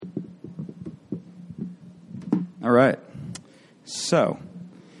All right. So,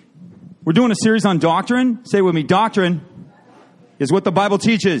 we're doing a series on doctrine. Say it with me. Doctrine is what the Bible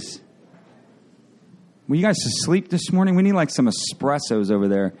teaches. Were you guys asleep this morning? We need like some espressos over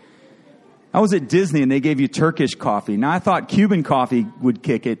there. I was at Disney and they gave you Turkish coffee. Now, I thought Cuban coffee would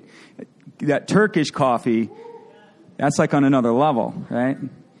kick it. That Turkish coffee, that's like on another level, right?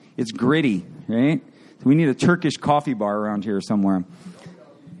 It's gritty, right? So we need a Turkish coffee bar around here somewhere.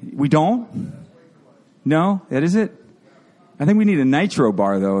 We don't? No? That is it? I think we need a nitro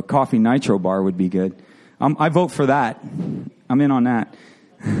bar, though. A coffee nitro bar would be good. I vote for that. I'm in on that.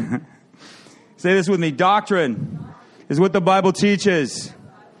 Say this with me. Doctrine is what the Bible teaches.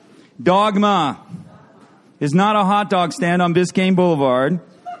 Dogma is not a hot dog stand on Biscayne Boulevard.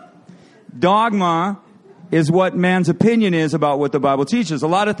 Dogma is what man's opinion is about what the Bible teaches. A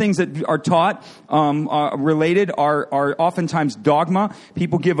lot of things that are taught related are oftentimes dogma.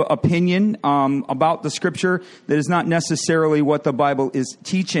 People give an opinion about the Scripture that is not necessarily what the Bible is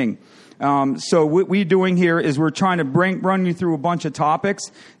teaching. So what we're doing here is we're trying to run you through a bunch of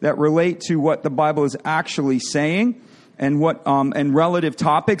topics that relate to what the Bible is actually saying. And and relative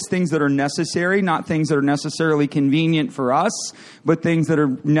topics, things that are necessary, not things that are necessarily convenient for us, but things that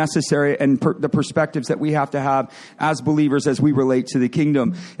are necessary and the perspectives that we have to have as believers as we relate to the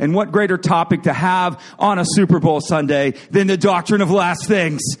kingdom. And what greater topic to have on a Super Bowl Sunday than the doctrine of last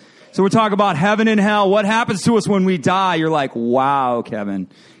things? So we're talking about heaven and hell. What happens to us when we die? You're like, wow, Kevin.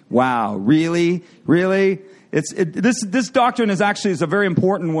 Wow. Really? Really? This doctrine is a very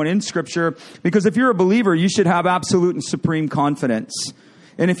important one in Scripture, because if you're a believer, you should have absolute and supreme confidence.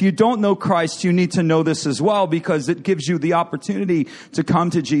 And if you don't know Christ, you need to know this as well, because it gives you the opportunity to come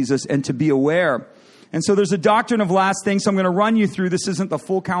to Jesus and to be aware. And so there's a doctrine of last things. So I'm going to run you through. This isn't the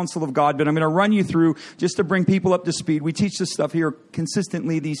full counsel of God, but I'm going to run you through just to bring people up to speed. We teach this stuff here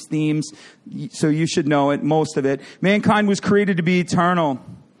consistently, these themes, so you should know it, most of it. Mankind was created to be eternal.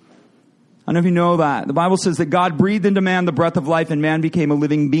 I don't know if you know that. The Bible says that God breathed into man the breath of life and man became a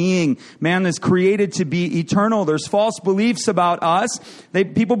living being. Man is created to be eternal. There's false beliefs about us.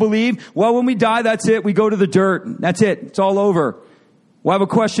 People believe, well, when we die, that's it. We go to the dirt. That's it. It's all over. Well, I have a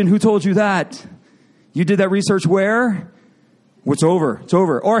question. Who told you that? You did that research where? Well, it's over. It's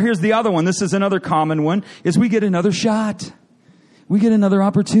over. Or here's the other one. This is another common one, is we get another shot. We get another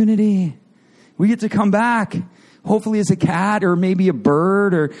opportunity. We get to come back. Hopefully as a cat or maybe a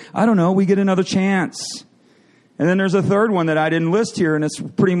bird, or I don't know, we get another chance. And then there's a third one that I didn't list here, and it's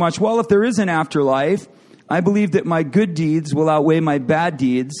pretty much, well, if there is an afterlife, I believe that my good deeds will outweigh my bad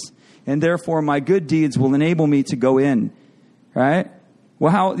deeds, and therefore my good deeds will enable me to go in. Right?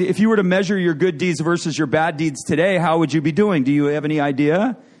 Well, if you were to measure your good deeds versus your bad deeds today, how would you be doing? Do you have any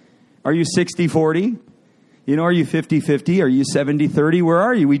idea? Are you 60-40? Are you 50-50? Are you 70-30? Where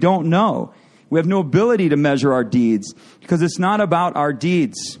are you? We don't know. We have no ability to measure our deeds, because it's not about our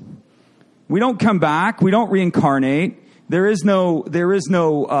deeds. We don't come back. We don't reincarnate. There is no,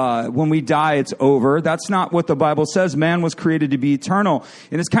 when we die, it's over. That's not what the Bible says. Man was created to be eternal.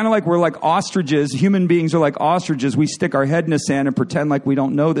 And it's kind of like we're like ostriches. Human beings are like ostriches. We stick our head in the sand and pretend like we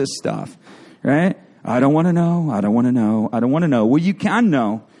don't know this stuff, right? I don't want to know. I don't want to know. I don't want to know. Well, you can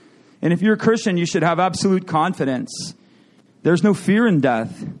know. And if you're a Christian, you should have absolute confidence. There's no fear in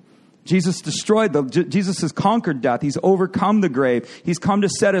death. Jesus has conquered death. He's overcome the grave. He's come to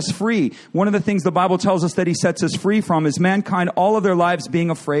set us free. One of the things the Bible tells us that he sets us free from is mankind all of their lives being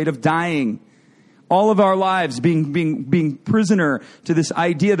afraid of dying. All of our lives being prisoner to this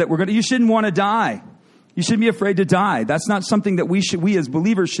idea that you shouldn't want to die. You shouldn't be afraid to die. That's not something that we as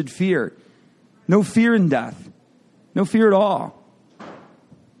believers should fear. No fear in death. No fear at all.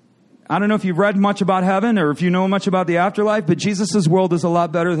 I don't know if you've read much about heaven or if you know much about the afterlife, but Jesus' world is a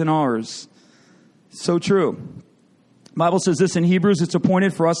lot better than ours. So true. The Bible says this in Hebrews, it's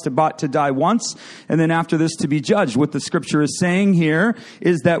appointed for us to die once, and then after this to be judged. What the Scripture is saying here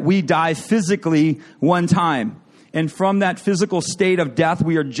is that we die physically one time. And from that physical state of death,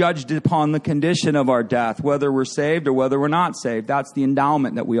 we are judged upon the condition of our death, whether we're saved or whether we're not saved. That's the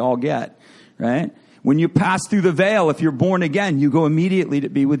endowment that we all get, right? When you pass through the veil, if you're born again, you go immediately to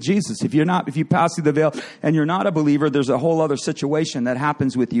be with Jesus. If you pass through the veil and you're not a believer, there's a whole other situation that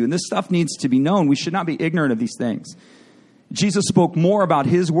happens with you. And this stuff needs to be known. We should not be ignorant of these things. Jesus spoke more about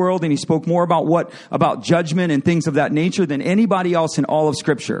his world, and he spoke more about judgment and things of that nature than anybody else in all of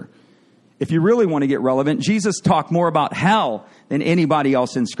Scripture. If you really want to get relevant, Jesus talked more about hell than anybody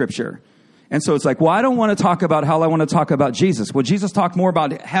else in Scripture. And so it's like, well, I don't want to talk about hell. I want to talk about Jesus. Well, Jesus talked more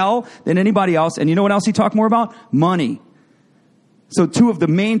about hell than anybody else. And you know what else he talked more about? Money. So two of the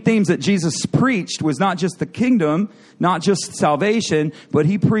main themes that Jesus preached was not just the kingdom, not just salvation, but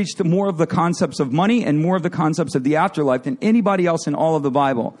he preached more of the concepts of money and more of the concepts of the afterlife than anybody else in all of the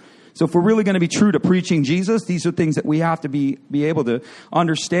Bible. So if we're really going to be true to preaching Jesus, these are things that we have to be able to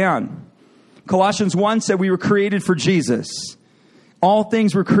understand. Colossians 1 said we were created for Jesus. All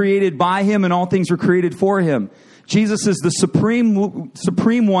things were created by him and all things were created for him. Jesus is the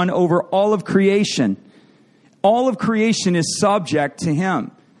supreme one over all of creation. All of creation is subject to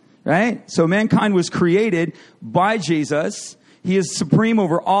him, right? So mankind was created by Jesus. He is supreme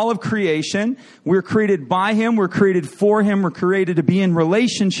over all of creation. We're created by him. We're created for him. We're created to be in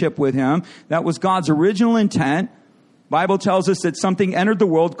relationship with him. That was God's original intent. Bible tells us that something entered the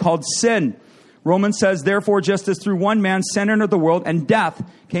world called sin. Romans says, therefore, just as through one man sin entered the world and death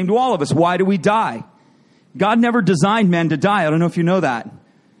came to all of us. Why do we die? God never designed man to die. I don't know if you know that.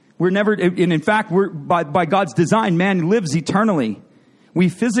 We're never, and in fact, by God's design, man lives eternally. We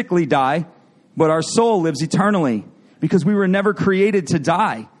physically die, but our soul lives eternally because we were never created to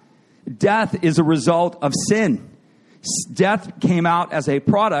die. Death is a result of sin. Death came out as a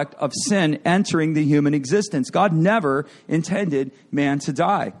product of sin entering the human existence. God never intended man to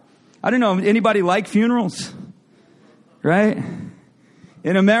die. I don't know, anybody like funerals? Right?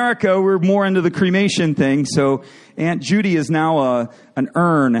 In America, we're more into the cremation thing, so Aunt Judy is now an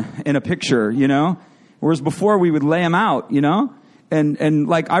urn in a picture, you know? Whereas before we would lay them out, you know? And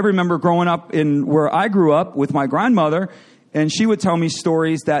like I remember growing up in where I grew up with my grandmother, and she would tell me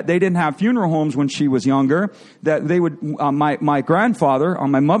stories that they didn't have funeral homes when she was younger, that they would, my grandfather on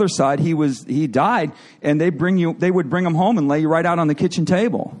my mother's side, he died, and they would bring him home and lay you right out on the kitchen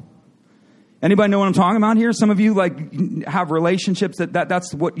table. Anybody know what I'm talking about here? Some of you like have relationships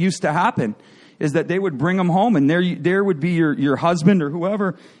that's what used to happen, is that they would bring them home and there would be your husband or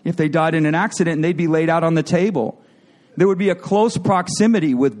whoever if they died in an accident, and they'd be laid out on the table. There would be a close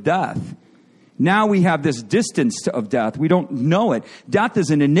proximity with death. Now we have this distance of death. We don't know it. Death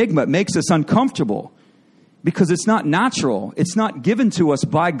is an enigma. It makes us uncomfortable because it's not natural. It's not given to us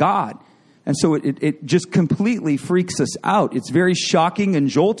by God. And so it just completely freaks us out. It's very shocking and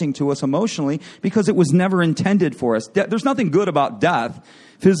jolting to us emotionally because it was never intended for us. There's nothing good about death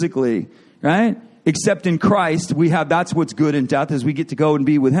physically, right? Except in Christ, that's what's good in death, is we get to go and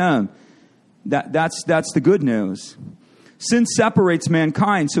be with him. That's the good news. Sin separates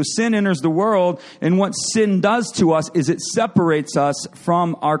mankind. So sin enters the world, and what sin does to us is it separates us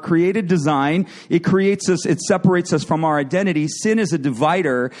from our created design. It separates us from our identity. Sin is a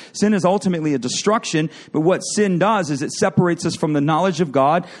divider. Sin is ultimately a destruction. But what sin does is it separates us from the knowledge of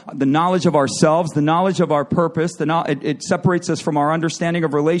God, the knowledge of ourselves, the knowledge of our purpose. It separates us from our understanding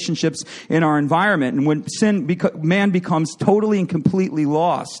of relationships in our environment. And when man becomes totally and completely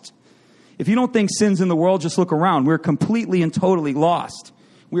lost. If you don't think sin's in the world, just look around. We're completely and totally lost.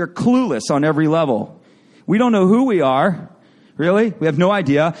 We are clueless on every level. We don't know who we are. Really? We have no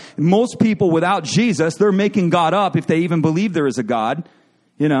idea. Most people without Jesus, they're making God up if they even believe there is a God.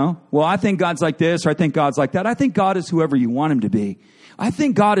 You know, well, I think God's like this, or I think God's like that. I think God is whoever you want him to be. I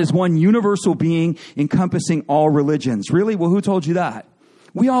think God is one universal being encompassing all religions. Really? Well, who told you that?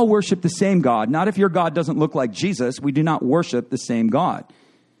 We all worship the same God. Not if your God doesn't look like Jesus. We do not worship the same God.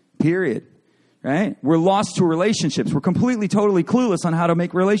 Period. Right? We're lost to relationships. We're completely, totally clueless on how to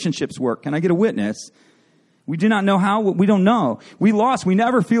make relationships work. Can I get a witness? We do not know how. We don't know. We lost. We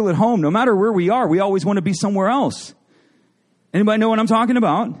never feel at home. No matter where we are, we always want to be somewhere else. Anybody know what I'm talking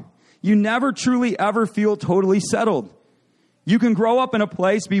about? You never truly ever feel totally settled. You can grow up in a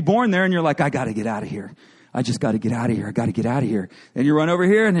place, be born there, and you're like, I got to get out of here. I just got to get out of here. I got to get out of here. And you run over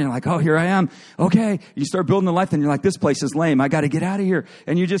here and you're like, oh, here I am. Okay. You start building a life and you're like, this place is lame. I got to get out of here.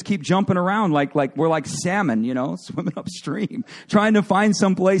 And you just keep jumping around like we're like salmon, you know, swimming upstream, trying to find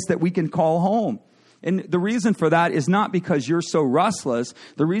some place that we can call home. And the reason for that is not because you're so restless.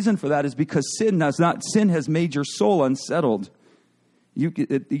 The reason for that is because sin has made your soul unsettled.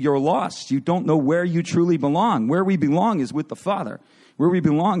 You're lost. You don't know where you truly belong. Where we belong is with the Father. Where we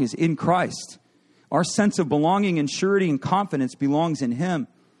belong is in Christ. Our sense of belonging and surety and confidence belongs in him.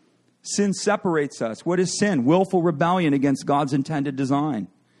 Sin separates us. What is sin? Willful rebellion against God's intended design.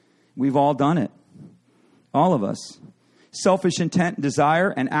 We've all done it. All of us. Selfish intent, desire,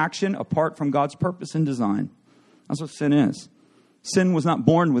 and action apart from God's purpose and design. That's what sin is. Sin was not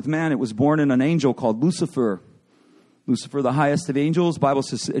born with man. It was born in an angel called Lucifer. Lucifer, the highest of angels. The Bible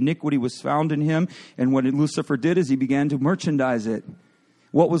says iniquity was found in him. And what Lucifer did is he began to merchandise it.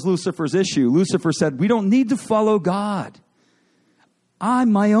 What was Lucifer's issue? Lucifer said, we don't need to follow God. I'm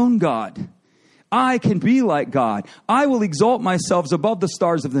my own God. I can be like God. I will exalt myself above the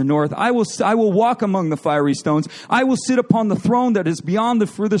stars of the north. I will walk among the fiery stones. I will sit upon the throne that is beyond the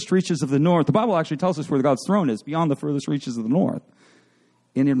furthest reaches of the north. The Bible actually tells us where God's throne is, beyond the furthest reaches of the north.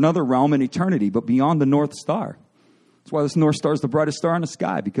 In another realm in eternity, but beyond the North Star. That's why this North Star is the brightest star in the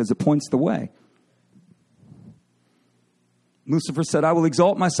sky, because it points the way. Lucifer said, I will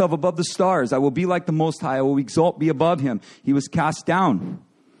exalt myself above the stars. I will be like the Most High. I will be above him. He was cast down.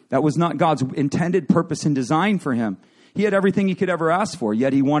 That was not God's intended purpose and design for him. He had everything he could ever ask for,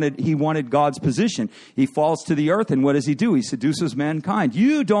 yet he wanted God's position. He falls to the earth, and what does he do? He seduces mankind.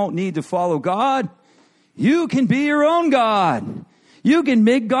 You don't need to follow God. You can be your own God. You can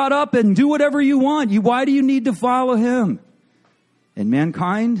make God up and do whatever you want. Why do you need to follow him? And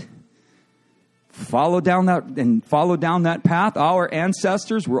mankind followed down that path. Our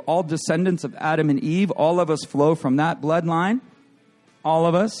ancestors were all descendants of Adam and Eve. All of us flow from that bloodline. All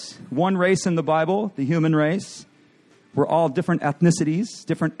of us. One race in the Bible, the human race. We're all different ethnicities,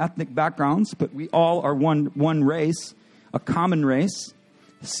 different ethnic backgrounds, but we all are one race, a common race.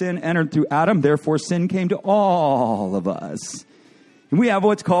 Sin entered through Adam, therefore sin came to all of us. And we have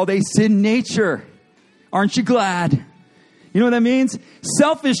what's called a sin nature. Aren't you glad? You know what that means?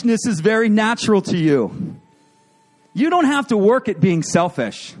 Selfishness is very natural to you. You don't have to work at being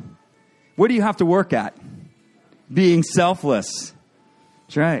selfish. What do you have to work at? Being selfless.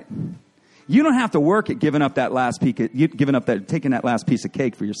 That's right. You don't have to work at taking that last piece of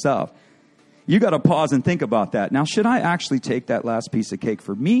cake for yourself. You got to pause and think about that. Now, should I actually take that last piece of cake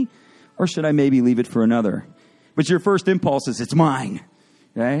for me, or should I maybe leave it for another? But your first impulse is, it's mine,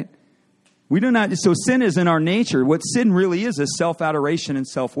 right? So sin is in our nature. What sin really is self-adoration and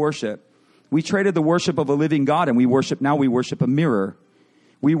self-worship. We traded the worship of a living God, and we worship a mirror.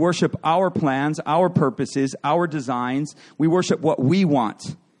 We worship our plans, our purposes, our designs. We worship what we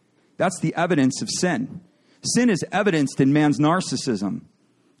want. That's the evidence of sin. Sin is evidenced in man's narcissism.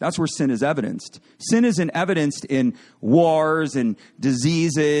 That's where sin is evidenced. Sin isn't evidenced in wars and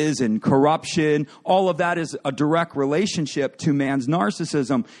diseases and corruption. All of that is a direct relationship to man's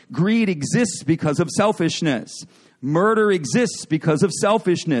narcissism. Greed exists because of selfishness. Murder exists because of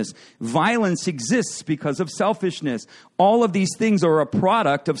selfishness. Violence exists because of selfishness. All of these things are a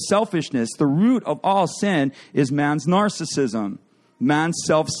product of selfishness. The root of all sin is man's narcissism, man's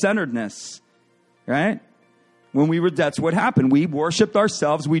self-centeredness, right? That's what happened. We worshiped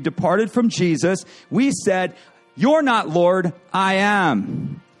ourselves. We departed from Jesus. We said, you're not Lord, I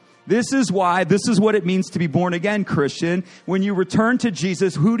am. This is what it means to be born again, Christian. When you return to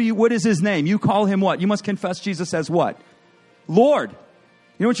Jesus, what is his name? You call him what? You must confess Jesus as what? Lord.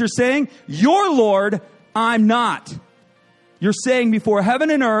 You know what you're saying? You're Lord, I'm not. You're saying before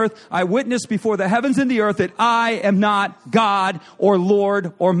heaven and earth, I witness before the heavens and the earth that I am not God or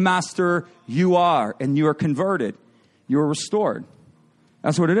Lord or Master. You are, and you are converted. You are restored.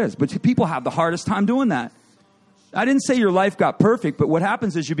 That's what it is. But people have the hardest time doing that. I didn't say your life got perfect, but what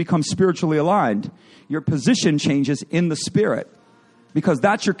happens is you become spiritually aligned. Your position changes in the spirit because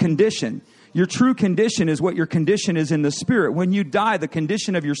that's your condition. Your true condition is what your condition is in the spirit. When you die, the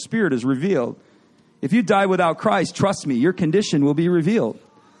condition of your spirit is revealed. If you die without Christ, trust me, your condition will be revealed.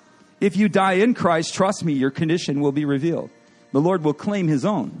 If you die in Christ, trust me, your condition will be revealed. The Lord will claim his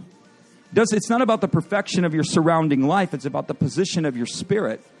own. It's not about the perfection of your surrounding life. It's about the position of your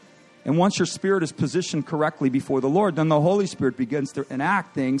spirit. And once your spirit is positioned correctly before the Lord, then the Holy Spirit begins to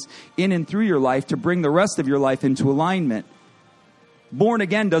enact things in and through your life to bring the rest of your life into alignment. Born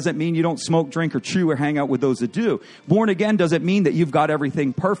again doesn't mean you don't smoke, drink, or chew, or hang out with those that do. Born again doesn't mean that you've got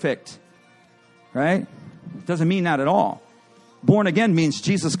everything perfect. Right? It doesn't mean that at all. Born again means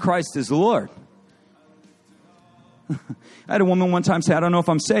Jesus Christ is the Lord. I had a woman one time say, I don't know if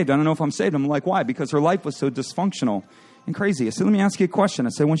I'm saved. I don't know if I'm saved. I'm like, why? Because her life was so dysfunctional and crazy. I said, let me ask you a question. I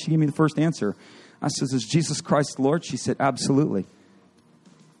said, once she gave me the first answer, I said, is Jesus Christ the Lord? She said, absolutely.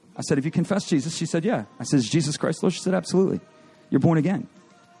 I said, have you confessed Jesus? She said, yeah. I said, is Jesus Christ the Lord? She said, absolutely. You're born again.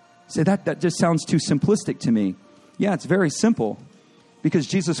 I said, that just sounds too simplistic to me. Yeah, it's very simple because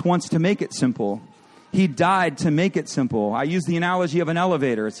Jesus wants to make it simple. He died to make it simple. I use the analogy of an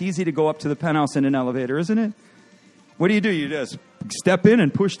elevator. It's easy to go up to the penthouse in an elevator, isn't it? What do? You just step in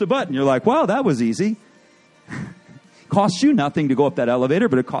and push the button. You're like, wow, that was easy. Costs you nothing to go up that elevator,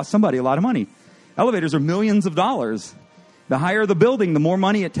 but it costs somebody a lot of money. Elevators are millions of dollars. The higher the building, the more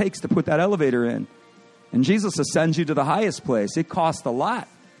money it takes to put that elevator in. And Jesus ascends you to the highest place. It costs a lot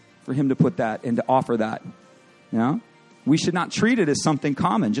for him to put that and to offer that. You know? We should not treat it as something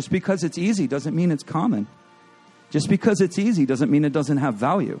common. Just because it's easy doesn't mean it's common. Just because it's easy doesn't mean it doesn't have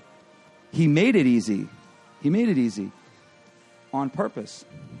value. He made it easy. He made it easy on purpose.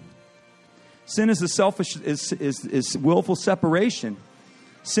 Sin is is willful separation.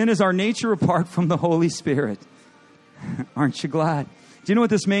 Sin is our nature apart from the Holy Spirit. Aren't you glad? Do you know what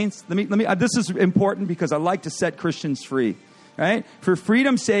this means? Let me. This is important because I like to set Christians free. Right? For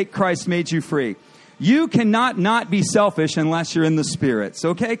freedom's sake, Christ made you free. You cannot not be selfish unless you're in the Spirit. So,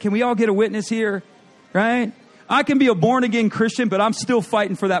 okay, can we all get a witness here? Right? I can be a born-again Christian, but I'm still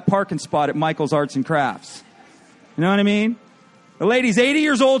fighting for that parking spot at Michael's Arts and Crafts. You know what I mean? The lady's 80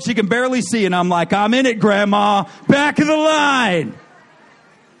 years old. She can barely see. And I'm like, I'm in it, Grandma. Back of the line.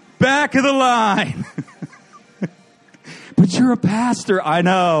 Back of the line. But you're a pastor. I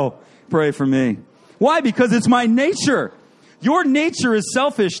know. Pray for me. Why? Because it's my nature. Your nature is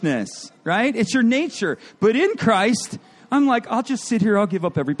selfishness, right? It's your nature. But in Christ, I'm like, I'll just sit here. I'll give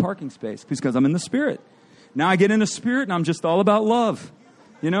up every parking space because I'm in the Spirit. Now I get in the Spirit and I'm just all about love.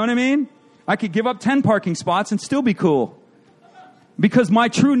 You know what I mean? I could give up 10 parking spots and still be cool. Because my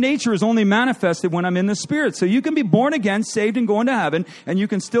true nature is only manifested when I'm in the Spirit. So you can be born again, saved, and going to heaven, and you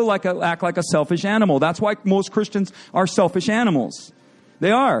can still act like a selfish animal. That's why most Christians are selfish animals. They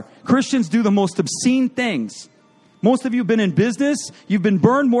are. Christians do the most obscene things. Most of you have been in business. You've been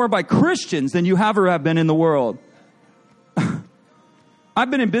burned more by Christians than you ever have been in the world. I've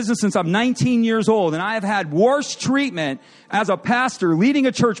been in business since I'm 19 years old, and I have had worse treatment as a pastor leading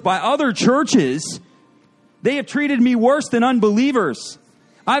a church by other churches. They have treated me worse than unbelievers.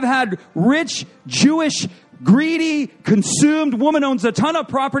 I've had rich, Jewish, greedy, consumed woman owns a ton of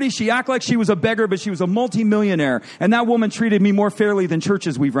property. She acted like she was a beggar, but she was a multimillionaire. And that woman treated me more fairly than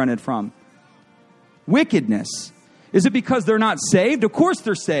churches we've rented from. Wickedness. Is it because they're not saved? Of course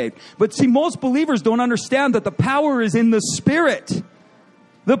they're saved. But see, most believers don't understand that the power is in the Spirit.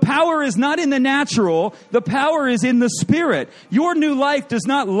 The power is not in the natural. The power is in the Spirit. Your new life does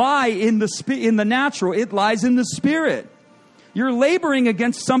not lie in the natural. It lies in the Spirit. You're laboring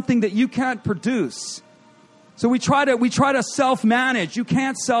against something that you can't produce. So we try to self-manage. You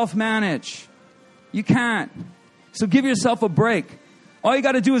can't self-manage. You can't. So give yourself a break. All you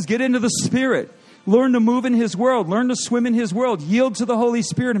got to do is get into the Spirit. Learn to move in His world. Learn to swim in His world. Yield to the Holy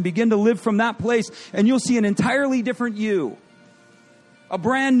Spirit and begin to live from that place. And you'll see an entirely different you. A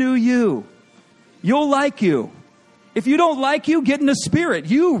brand new you. You'll like you. If you don't like you, get in the Spirit.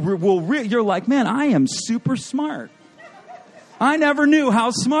 You're like, man, I am super smart. I never knew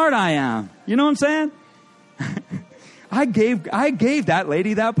how smart I am. You know what I'm saying? I gave that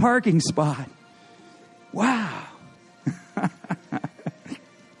lady that parking spot. Wow.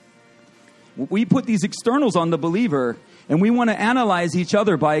 We put these externals on the believer, and we want to analyze each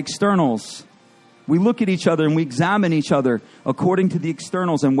other by externals. We look at each other and we examine each other according to the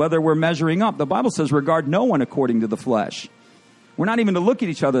externals and whether we're measuring up. The Bible says, regard no one according to the flesh. We're not even to look at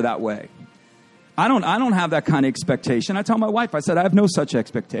each other that way. I don't have that kind of expectation. I tell my wife, I said, I have no such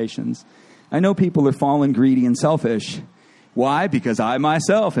expectations. I know people are fallen, greedy, and selfish. Why? Because I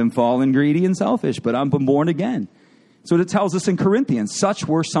myself am fallen, greedy, and selfish, but I'm born again. So it tells us in Corinthians, such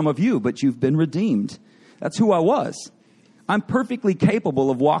were some of you, but you've been redeemed. That's who I was. I'm perfectly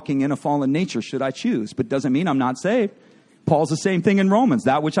capable of walking in a fallen nature should I choose, but doesn't mean I'm not saved. Paul's the same thing in Romans.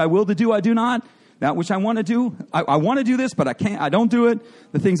 That which I will to do, I do not. That which I want to do, I want to do this, but I can't. I don't do it.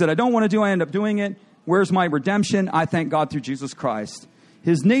 The things that I don't want to do, I end up doing it. Where's my redemption? I thank God through Jesus Christ.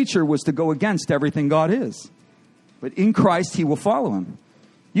 His nature was to go against everything God is. But in Christ, He will follow Him.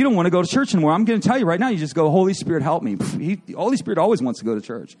 You don't want to go to church anymore. I'm going to tell you right now, you just go, Holy Spirit, help me. The Holy Spirit always wants to go to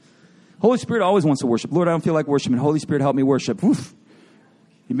church. Holy Spirit always wants to worship. Lord, I don't feel like worshiping. Holy Spirit, help me worship. Oof.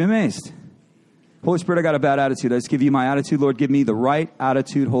 You'd be amazed. Holy Spirit, I got a bad attitude. I just give you my attitude. Lord, give me the right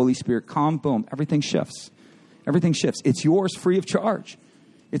attitude. Holy Spirit, calm, boom. Everything shifts. Everything shifts. It's yours free of charge.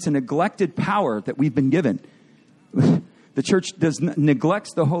 It's a neglected power that we've been given. The church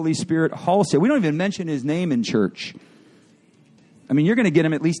neglects the Holy Spirit wholesale. We don't even mention His name in church. I mean, you're going to get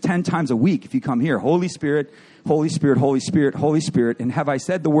Him at least 10 times a week if you come here. Holy Spirit, Holy Spirit, Holy Spirit, Holy Spirit. And have I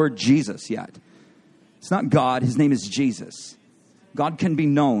said the word Jesus yet? It's not God. His name is Jesus. God can be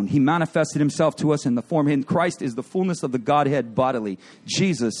known. He manifested Himself to us in the form. In Christ is the fullness of the Godhead bodily.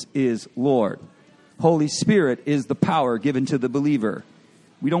 Jesus is Lord. Holy Spirit is the power given to the believer.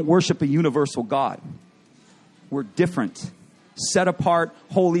 We don't worship a universal God. We're different. Set apart,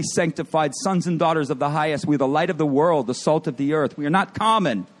 holy, sanctified, sons and daughters of the highest. We are the light of the world, the salt of the earth. We are not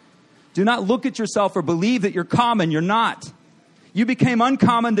common. Do not look at yourself or believe that you're common. You're not. You became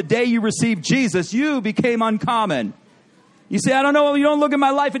uncommon the day you received Jesus. You became uncommon. You say, I don't know, you don't look at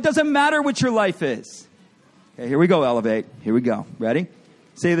my life. It doesn't matter what your life is. Okay, here we go, Elevate. Here we go. Ready?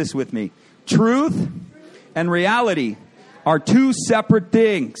 Say this with me. Truth and reality are two separate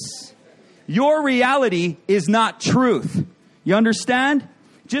things. Your reality is not truth. You understand?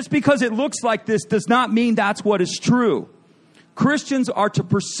 Just because it looks like this does not mean that's what is true. Christians are to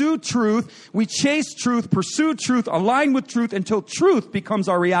pursue truth. We chase truth, pursue truth, align with truth until truth becomes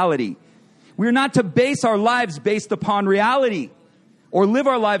our reality. We're not to base our lives based upon reality or live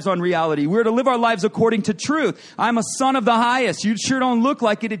our lives on reality. We're to live our lives according to truth. I'm a son of the highest. You sure don't look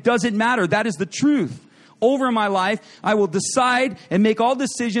like it. It doesn't matter. That is the truth. Over my life, I will decide and make all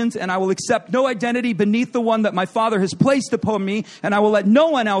decisions, and I will accept no identity beneath the one that my Father has placed upon me, and I will let no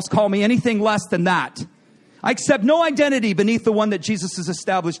one else call me anything less than that. I accept no identity beneath the one that Jesus has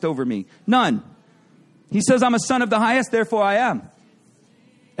established over me. None. He says, I'm a son of the highest, therefore I am.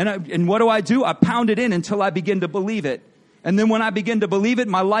 And what do? I pound it in until I begin to believe it. And then when I begin to believe it,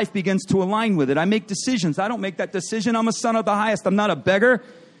 my life begins to align with it. I make decisions. I don't make that decision. I'm a son of the highest. I'm not a beggar.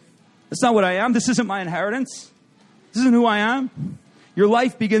 That's not what I am. This isn't my inheritance. This isn't who I am. Your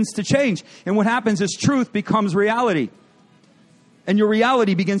life begins to change. And what happens is truth becomes reality. And your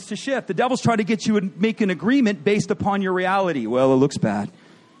reality begins to shift. The devil's trying to get you to make an agreement based upon your reality. Well, it looks bad.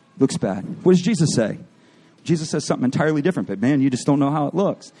 It looks bad. What does Jesus say? Jesus says something entirely different. But man, you just don't know how it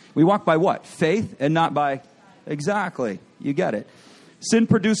looks. We walk by what? Faith and not by... Exactly. You get it. Sin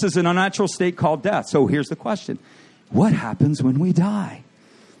produces an unnatural state called death. So here's the question. What happens when we die?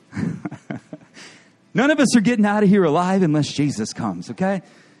 None of us are getting out of here alive unless Jesus comes, okay?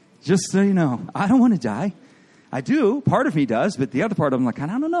 Just so you know, I don't want to die. I do. Part of me does, but the other part of me, I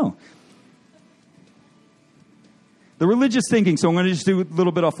don't know. The religious thinking, so I'm going to just do a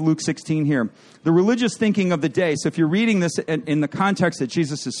little bit off Luke 16 here. The religious thinking of the day. So if you're reading this in the context that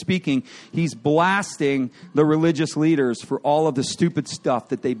Jesus is speaking, he's blasting the religious leaders for all of the stupid stuff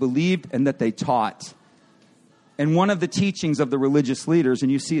that they believed and that they taught. And one of the teachings of the religious leaders,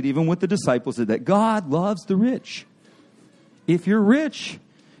 and you see it even with the disciples, is that God loves the rich. If you're rich,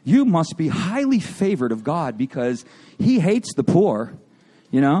 you must be highly favored of God because he hates the poor,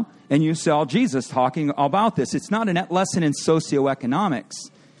 you know? And you saw Jesus talking about this. It's not a lesson in socioeconomics.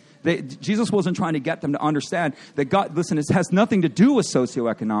 Jesus wasn't trying to get them to understand that God, listen, it has nothing to do with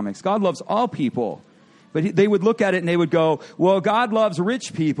socioeconomics. God loves all people. But they would look at it and they would go, well, God loves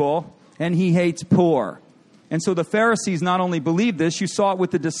rich people and he hates poor. And so the Pharisees not only believed this, you saw it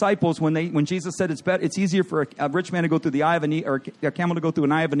with the disciples when Jesus said it's easier for a rich man to go through the eye of a needle, or a camel to go through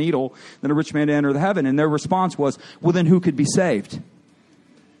an eye of a needle than a rich man to enter the heaven. And their response was, well, then who could be saved?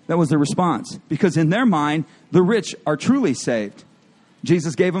 That was their response. Because in their mind, the rich are truly saved.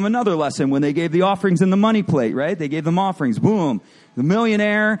 Jesus gave them another lesson when they gave the offerings in the money plate, right? They gave them offerings. Boom. The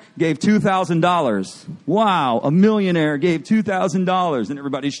millionaire gave $2,000. Wow, a millionaire gave $2,000. And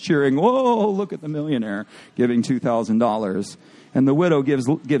everybody's cheering, whoa, look at the millionaire giving $2,000. And the widow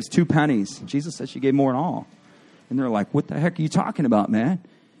gives 2 pennies. Jesus said she gave more than all. And they're like, what the heck are you talking about, man?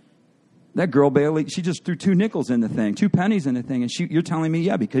 That girl she just threw 2 nickels in the thing, 2 pennies in the thing. And you're telling me,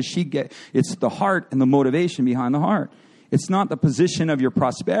 yeah, because it's the heart and the motivation behind the heart. It's not the position of your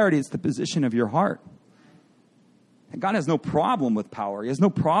prosperity, it's the position of your heart. And God has no problem with power. He has no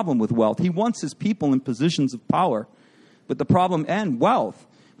problem with wealth. He wants his people in positions of power. But the problem, and wealth.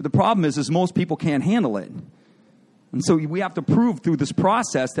 But the problem is most people can't handle it. And so we have to prove through this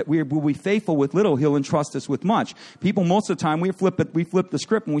process that we will be faithful with little, he'll entrust us with much. People, most of the time, we flip the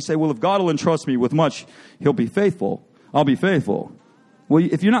script and we say, well, if God will entrust me with much, he'll be faithful. I'll be faithful. Well,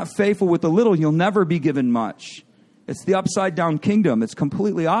 if you're not faithful with the little, you'll never be given much. It's the upside down kingdom. It's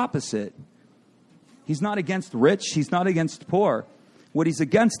completely opposite. He's not against rich. He's not against poor. What he's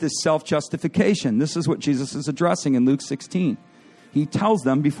against is self-justification. This is what Jesus is addressing in Luke 16. He tells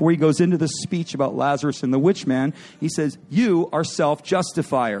them before he goes into this speech about Lazarus and the witch man, he says, you are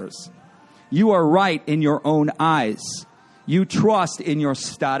self-justifiers. You are right in your own eyes. You trust in your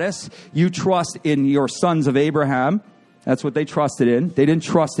status. You trust in your sons of Abraham. That's what they trusted in. They didn't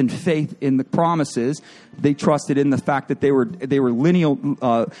trust in faith in the promises. They trusted in the fact that they were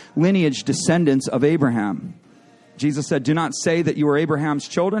lineage descendants of Abraham. Jesus said, do not say that you are Abraham's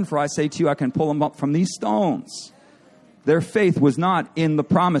children, for I say to you, I can pull them up from these stones. Their faith was not in the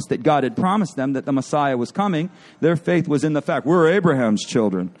promise that God had promised them that the Messiah was coming. Their faith was in the fact, we're Abraham's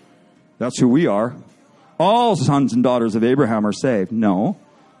children. That's who we are. All sons and daughters of Abraham are saved. No.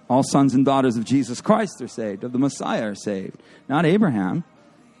 All sons and daughters of Jesus Christ are saved, of the Messiah are saved, not Abraham.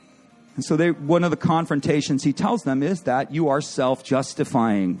 And so one of the confrontations he tells them is that you are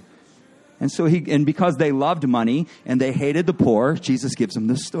self-justifying. And so because they loved money and they hated the poor, Jesus gives them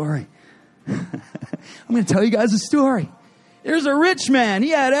this story. I'm going to tell you guys a story. There's a rich man. He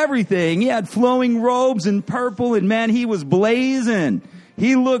had everything. He had flowing robes and purple, and man, he was blazing.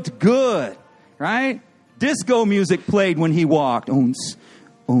 He looked good, right? Disco music played when he walked. Ounce,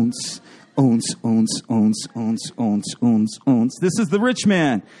 ounce, Owns. This is the rich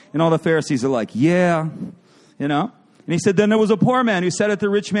man. And all the Pharisees are like, yeah, you know. And he said, then there was a poor man who sat at the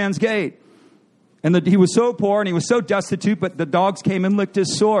rich man's gate. And he was so poor and he was so destitute, but the dogs came and licked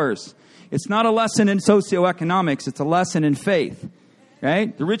his sores. It's not a lesson in socioeconomics. It's a lesson in faith.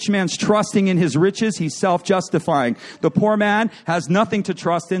 Right? The rich man's trusting in his riches. He's self-justifying. The poor man has nothing to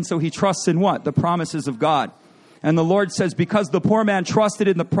trust in, so he trusts in what? The promises of God. And the Lord says, because the poor man trusted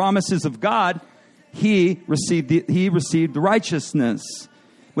in the promises of God, he received the righteousness.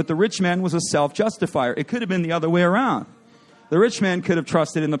 But the rich man was a self-justifier. It could have been the other way around. The rich man could have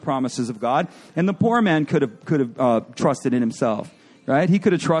trusted in the promises of God, and the poor man could have trusted in himself. Right? He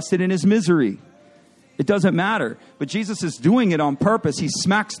could have trusted in his misery. It doesn't matter. But Jesus is doing it on purpose. He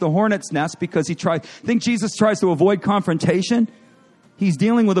smacks the hornet's nest because think Jesus tries to avoid confrontation? He's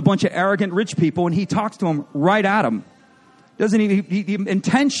dealing with a bunch of arrogant rich people, and he talks to them right at them. He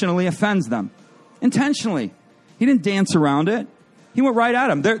intentionally offends them. Intentionally. He didn't dance around it. He went right at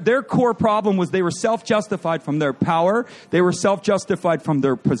them. Their core problem was they were self-justified from their power. They were self-justified from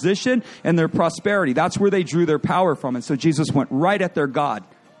their position and their prosperity. That's where they drew their power from. And so Jesus went right at their God.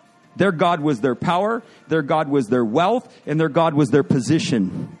 Their God was their power, their God was their wealth, and their God was their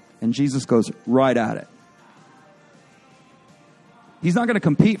position. And Jesus goes right at it. He's not going to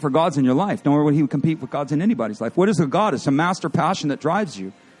compete for gods in your life, nor will he compete for gods in anybody's life. What is a God? It's a master passion that drives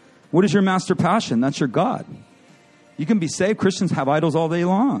you. What is your master passion? That's your God. You can be saved. Christians have idols all day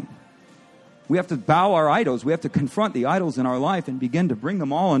long. We have to bow our idols. We have to confront the idols in our life and begin to bring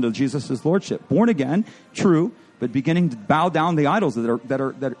them all under Jesus' lordship. Born again, true, but beginning to bow down the idols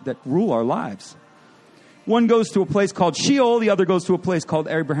that rule our lives. One goes to a place called Sheol. The other goes to a place called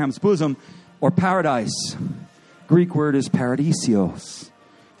Abraham's bosom or paradise. Greek word is paradisios.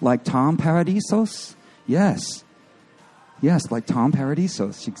 Like Tom Paradisos? Yes. Yes, like Tom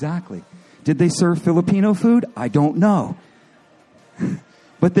Paradisos. Exactly. Did they serve Filipino food? I don't know.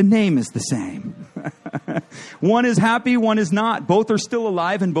 But the name is the same. One is happy, one is not. Both are still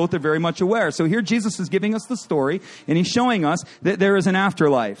alive and both are very much aware. So here Jesus is giving us the story and he's showing us that there is an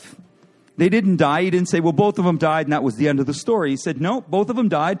afterlife. They didn't die. He didn't say, well, both of them died and that was the end of the story. He said, no, both of them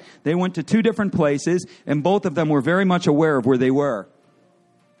died. They went to two different places and both of them were very much aware of where they were.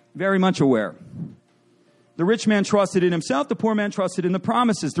 Very much aware. The rich man trusted in himself. The poor man trusted in the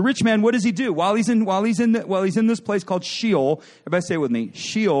promises. The rich man, what does he do? While he's in this place called Sheol, everybody say it with me,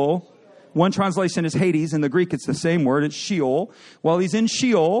 Sheol. One translation is Hades. In the Greek, it's the same word. It's Sheol. While he's in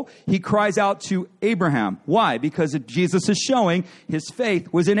Sheol, he cries out to Abraham. Why? Because Jesus is showing his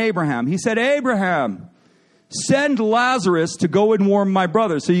faith was in Abraham. He said, Abraham, send Lazarus to go and warm my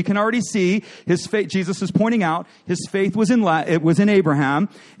brother. So you can already see his faith. Jesus is pointing out his faith was in Abraham,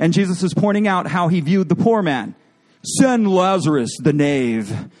 and Jesus is pointing out how he viewed the poor man. Send Lazarus, the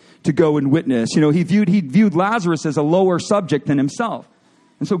knave, to go and witness. You know, he viewed Lazarus as a lower subject than himself.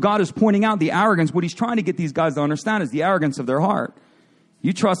 And so God is pointing out the arrogance. What he's trying to get these guys to understand is the arrogance of their heart.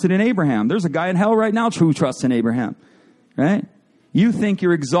 You trusted in Abraham. There's a guy in hell right now who trusts in Abraham, right? You think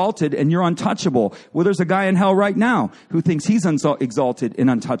you're exalted and you're untouchable. Well, there's a guy in hell right now who thinks he's exalted and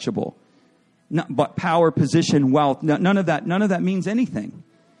untouchable. But power, position, wealth, none of that means anything.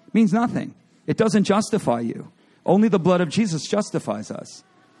 It means nothing. It doesn't justify you. Only the blood of Jesus justifies us.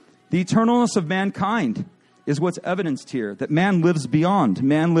 The eternalness of mankind is what's evidenced here, that man lives beyond,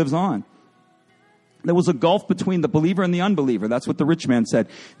 man lives on. There was a gulf between the believer and the unbeliever. That's what the rich man said.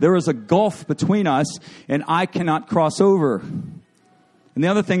 There is a gulf between us, and I cannot cross over. And the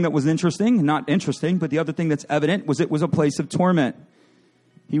other thing that was interesting, not interesting, but the other thing that's evident was it was a place of torment.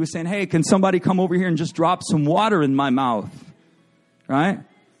 He was saying, hey, can somebody come over here and just drop some water in my mouth? Right?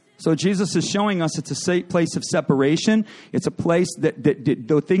 So Jesus is showing us it's a place of separation. It's a place that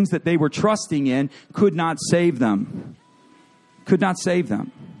the things that they were trusting in could not save them. Could not save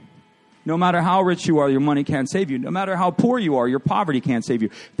them. No matter how rich you are, your money can't save you. No matter how poor you are, your poverty can't save you.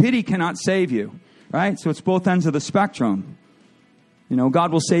 Pity cannot save you. Right? So it's both ends of the spectrum. You know,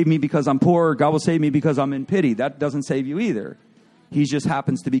 God will save me because I'm poor. God will save me because I'm in pity. That doesn't save you either. He just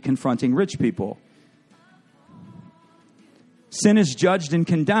happens to be confronting rich people. Sin is judged and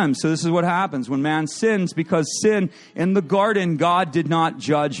condemned. So this is what happens when man sins, because sin in the garden, God did not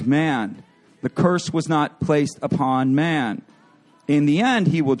judge man. The curse was not placed upon man. In the end,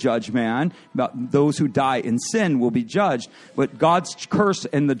 he will judge man. But those who die in sin will be judged. But God's curse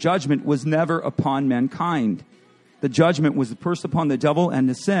and the judgment was never upon mankind. The judgment was first upon the devil and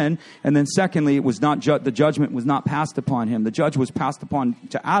the sin. And then secondly, it was not the judgment was not passed upon him. The judge was passed upon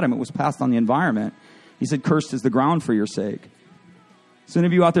to Adam. It was passed on the environment. He said, cursed is the ground for your sake. So any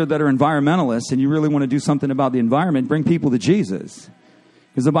of you out there that are environmentalists and you really want to do something about the environment, bring people to Jesus.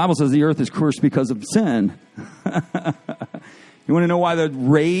 Because the Bible says the earth is cursed because of sin. You want to know why the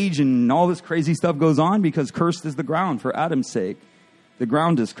rage and all this crazy stuff goes on? Because cursed is the ground for Adam's sake. The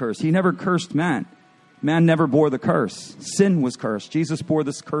ground is cursed. He never cursed man. Man never bore the curse. Sin was cursed. Jesus bore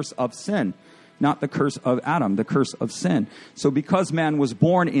this curse of sin, not the curse of Adam, the curse of sin. So because man was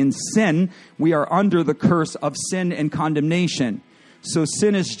born in sin, we are under the curse of sin and condemnation. So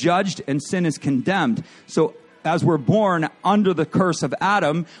sin is judged and sin is condemned. So as we're born under the curse of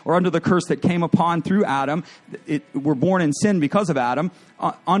Adam, or under the curse that came upon through Adam, we're born in sin because of Adam.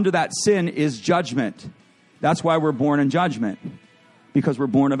 Under that sin is judgment. That's why we're born in judgment, because we're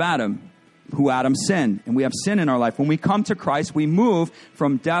born of Adam, who Adam sinned, and we have sin in our life. When we come to Christ, we move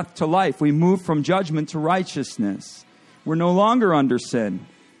from death to life. We move from judgment to righteousness. We're no longer under sin.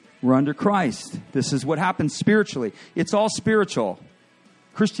 We're under Christ. This is what happens spiritually. It's all spiritual.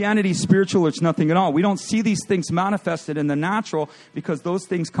 Christianity is spiritual, it's nothing at all. We don't see these things manifested in the natural because those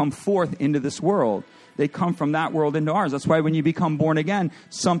things come forth into this world. They come from that world into ours. That's why when you become born again,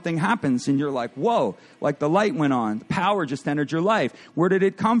 something happens and you're like, whoa, like the light went on. The power just entered your life. Where did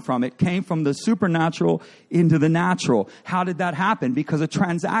it come from? It came from the supernatural into the natural. How did that happen? Because a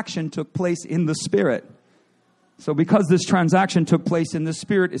transaction took place in the spirit. So because this transaction took place in the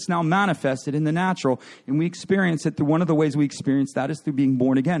spirit, it's now manifested in the natural. And we experience it through, one of the ways we experience that is through being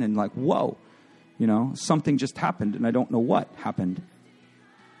born again. And like, whoa, something just happened and I don't know what happened.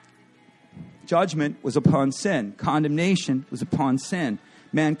 Judgment was upon sin. Condemnation was upon sin.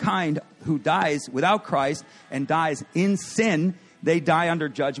 Mankind who dies without Christ and dies in sin, they die under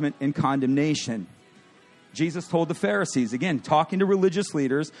judgment and condemnation. Jesus told the Pharisees, again, talking to religious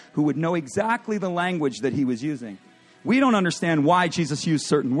leaders who would know exactly the language that he was using. We don't understand why Jesus used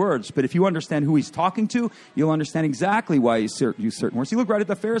certain words, but if you understand who he's talking to, you'll understand exactly why he used certain words. You look right at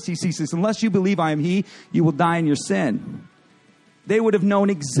the Pharisees, he says, unless you believe I am he, you will die in your sin. They would have known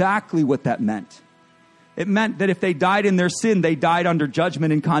exactly what that meant. It meant that if they died in their sin, they died under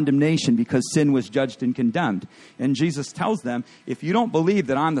judgment and condemnation because sin was judged and condemned. And Jesus tells them, if you don't believe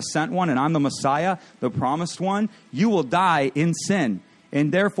that I'm the sent one and I'm the Messiah, the promised one, you will die in sin.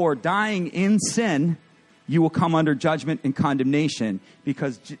 And therefore, dying in sin, you will come under judgment and condemnation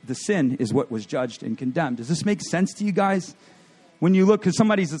because the sin is what was judged and condemned. Does this make sense to you guys? When you look, because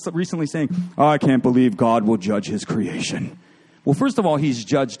somebody's recently saying, oh, I can't believe God will judge his creation. Well, first of all, he's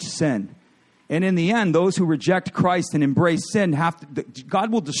judged sin. And in the end, those who reject Christ and embrace sin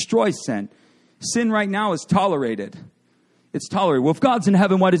God will destroy sin. Sin right now is tolerated. It's tolerated. Well, if God's in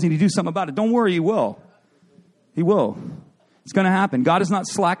heaven, why doesn't he do something about it? Don't worry, he will. He will. It's going to happen. God is not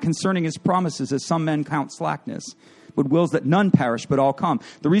slack concerning his promises, as some men count slackness, but wills that none perish, but all come.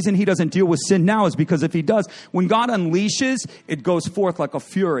 The reason he doesn't deal with sin now is because if he does, when God unleashes, it goes forth like a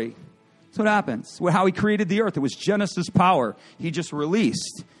fury. That's what happens. How he created the earth. It was Genesis power. He just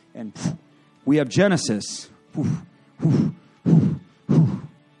released. And we have Genesis.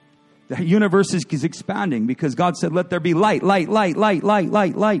 The universe is expanding because God said, let there be light, light, light, light, light,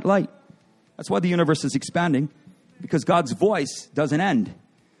 light, light, light. That's why the universe is expanding, because God's voice doesn't end.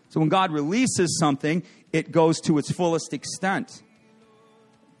 So when God releases something, it goes to its fullest extent.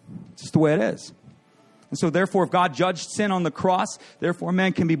 It's just the way it is. And so therefore, if God judged sin on the cross, therefore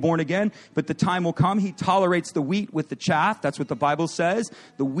man can be born again. But the time will come. He tolerates the wheat with the chaff. That's what the Bible says.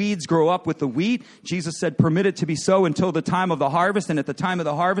 The weeds grow up with the wheat. Jesus said, permit it to be so until the time of the harvest. And at the time of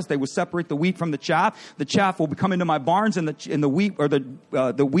the harvest, they will separate the wheat from the chaff. The chaff will come into my barns, and the wheat or the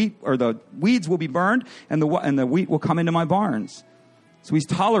wheat or the weeds will be burned, and the wheat will come into my barns. So he's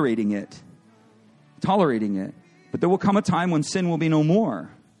tolerating it. But there will come a time when sin will be no more.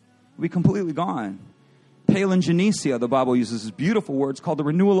 It will be completely gone. Palingenesia, the Bible uses this beautiful word. It's called the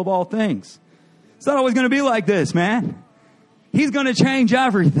renewal of all things. It's not always going to be like this, man. He's going to change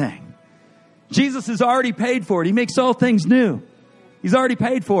everything. Jesus has already paid for it. He makes all things new. He's already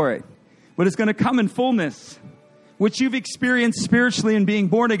paid for it. But it's going to come in fullness. What you've experienced spiritually in being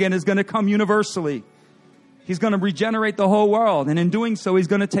born again is going to come universally. He's going to regenerate the whole world. And in doing so, he's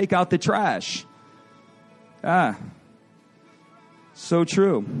going to take out the trash. So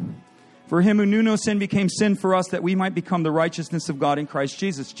true. For him who knew no sin became sin for us, that we might become the righteousness of God in Christ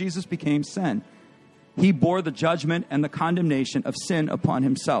Jesus. Jesus became sin. He bore the judgment and the condemnation of sin upon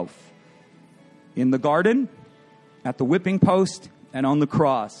himself. In the garden, at the whipping post, and on the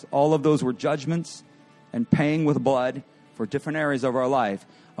cross. All of those were judgments and paying with blood for different areas of our life.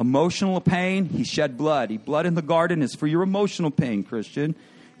 Emotional pain, he shed blood. Blood in the garden is for your emotional pain, Christian.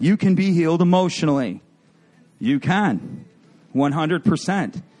 You can be healed emotionally. You can.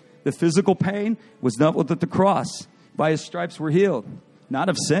 100%. The physical pain was dealt with at the cross. By his stripes we're healed. Not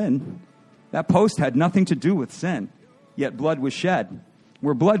of sin. That post had nothing to do with sin. Yet blood was shed.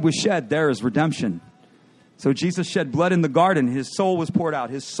 Where blood was shed, there is redemption. So Jesus shed blood in the garden. His soul was poured out.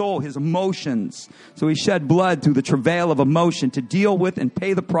 His soul, his emotions. So he shed blood through the travail of emotion to deal with and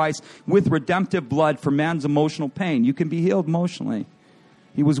pay the price with redemptive blood for man's emotional pain. You can be healed emotionally.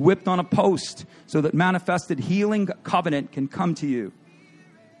 He was whipped on a post so that manifested healing covenant can come to you.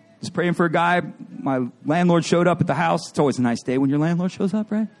 Just praying for a guy. My landlord showed up at the house. It's always a nice day when your landlord shows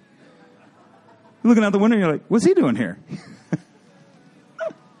up, right? You're looking out the window and you're like, what's he doing here?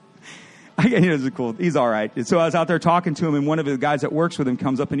 He's cool. He's all right. And so I was out there talking to him, and one of the guys that works with him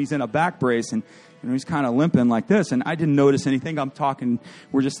comes up, and he's in a back brace, and he's kind of limping like this. And I didn't notice anything. I'm talking.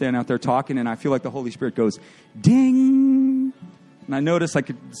 We're just standing out there talking, and I feel like the Holy Spirit goes, ding. And I notice like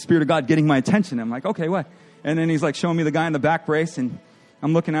the Spirit of God getting my attention. I'm like, okay, what? And then he's like showing me the guy in the back brace, and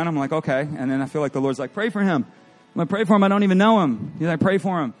I'm looking at him. I'm like, okay. And then I feel like the Lord's like, pray for him. I'm like, pray for him. I don't even know him. He's like, pray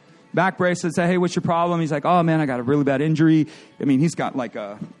for him. Back brace and say, hey, what's your problem? He's like, oh man, I got a really bad injury. I mean, he's got like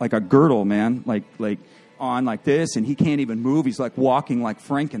a girdle, man, like on like this, and he can't even move. He's like walking like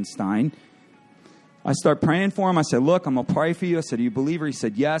Frankenstein. I start praying for him. I said, look, I'm gonna pray for you. I said, are you a believer? He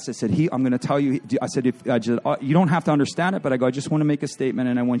said, yes. I said, I'm gonna tell you. I said, you don't have to understand it, but I just want to make a statement,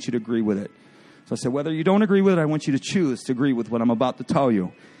 and I want you to agree with it. So I said, whether you don't agree with it, I want you to choose to agree with what I'm about to tell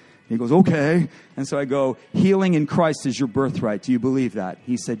you. He goes, okay. And so I go, healing in Christ is your birthright. Do you believe that?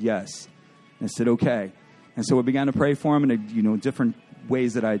 He said, yes. And I said, okay. And so we began to pray for him in, different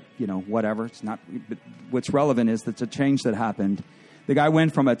ways that whatever. It's not, but what's relevant is that's a change that happened. The guy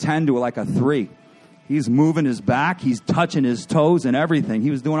went from a 10 to like a 3. He's moving his back. He's touching his toes and everything.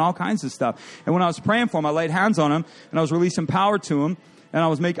 He was doing all kinds of stuff. And when I was praying for him, I laid hands on him and I was releasing power to him. And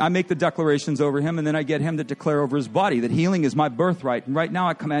I make the declarations over him, and then I get him to declare over his body that healing is my birthright. And right now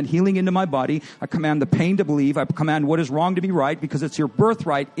I command healing into my body. I command the pain to believe. I command what is wrong to be right, because it's your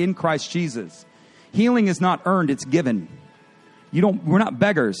birthright in Christ Jesus. Healing is not earned, it's given. We're not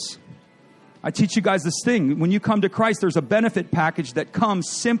beggars. I teach you guys this thing. When you come to Christ, there's a benefit package that comes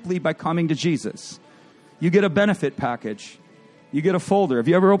simply by coming to Jesus. You get a benefit package. You get a folder. Have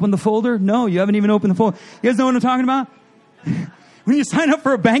you ever opened the folder? No, you haven't even opened the folder. You guys know what I'm talking about? When you sign up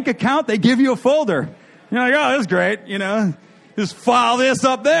for a bank account, they give you a folder. You're like, oh, that's great. Just file this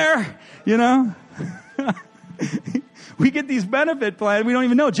up there. We get these benefit plans. We don't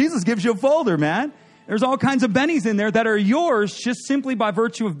even know. Jesus gives you a folder, man. There's all kinds of bennies in there that are yours just simply by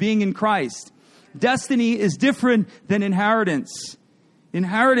virtue of being in Christ. Destiny is different than inheritance.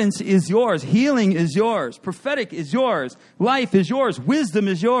 Inheritance is yours. Healing is yours. Prophetic is yours. Life is yours. Wisdom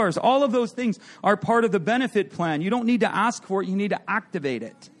is yours. All of those things are part of the benefit plan. You don't need to ask for it. You need to activate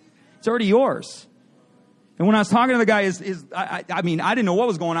it. It's already yours. And when I was talking to the guy, I didn't know what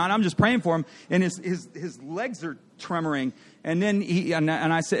was going on. I'm just praying for him, and his legs are tremoring. And then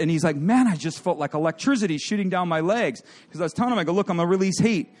he's like, man, I just felt like electricity shooting down my legs. Because I was telling him, I go, look, I'm going to release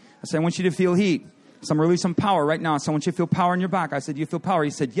heat. I said, I want you to feel heat. So I'm going to release some power right now. So I want you to feel power in your back. I said, you feel power?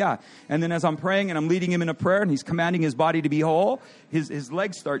 He said, yeah. And then as I'm praying and I'm leading him in a prayer and he's commanding his body to be whole, his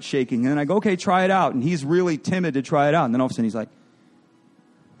legs start shaking. And then I go, okay, try it out. And he's really timid to try it out. And then all of a sudden he's like,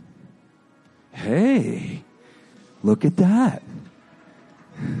 hey, look at that.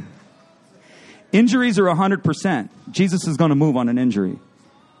 Injuries are 100%. Jesus is going to move on an injury.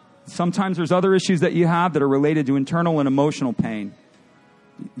 Sometimes there's other issues that you have that are related to internal and emotional pain.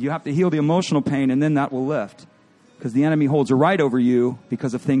 You have to heal the emotional pain, and then that will lift. Because the enemy holds a right over you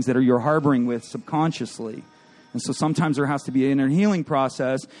because of things that you're harboring with subconsciously. And so sometimes there has to be an inner healing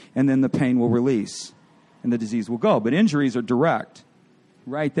process, and then the pain will release, and the disease will go. But injuries are direct.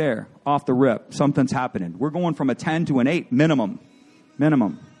 Right there, off the rip, something's happening. We're going from a 10 to an 8 minimum. I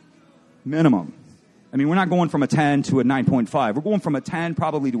mean, we're not going from a 10 to a 9.5. We're going from a 10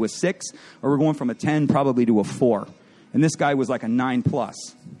 probably to a 6, or we're going from a 10 probably to a 4. And this guy was like a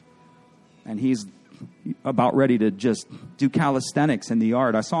 9+. And he's about ready to just do calisthenics in the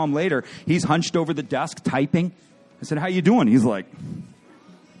yard. I saw him later. He's hunched over the desk typing. I said, how you doing? He's like,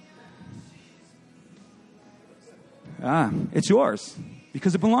 it's yours.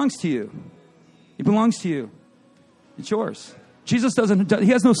 Because it belongs to you. It belongs to you. It's yours. Jesus he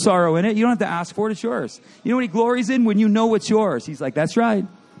has no sorrow in it. You don't have to ask for it. It's yours. You know what he glories in? When you know it's yours. He's like, that's right.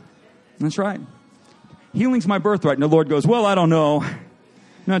 That's right. Healing's my birthright. And the Lord goes, well, I don't know. I'm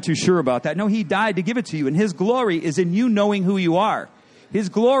not too sure about that. No, he died to give it to you. And his glory is in you knowing who you are. His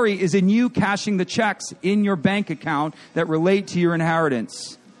glory is in you cashing the checks in your bank account that relate to your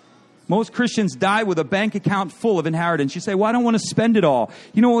inheritance. Most Christians die with a bank account full of inheritance. You say, well, I don't want to spend it all.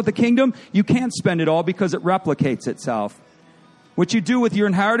 You know what, with the kingdom? You can't spend it all because it replicates itself. What you do with your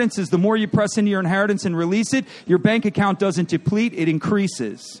inheritance is the more you press into your inheritance and release it, your bank account doesn't deplete, it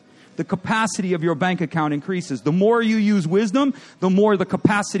increases. the capacity of your bank account increases. The more you use wisdom, the more the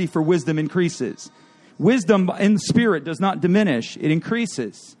capacity for wisdom increases. Wisdom in the Spirit does not diminish. It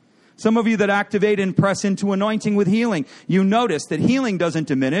increases. Some of you that activate and press into anointing with healing, you notice that healing doesn't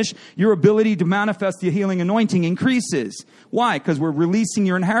diminish. Your ability to manifest the healing anointing increases. Why? Because we're releasing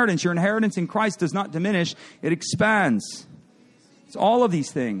your inheritance. Your inheritance in Christ does not diminish. It expands. It's all of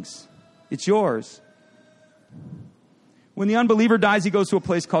these things. It's yours. When the unbeliever dies, he goes to a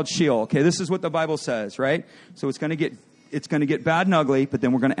place called Sheol. Okay, this is what the Bible says, right? So it's going to get bad and ugly, but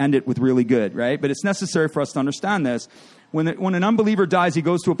then we're going to end it with really good, right? But it's necessary for us to understand this. When an unbeliever dies, he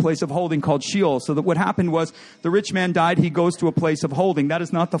goes to a place of holding called Sheol. So that what happened was the rich man died, he goes to a place of holding. That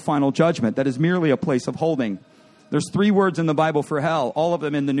is not the final judgment. That is merely a place of holding. There's 3 words in the Bible for hell, all of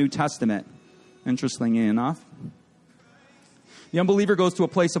them in the New Testament. Interestingly enough. The unbeliever goes to a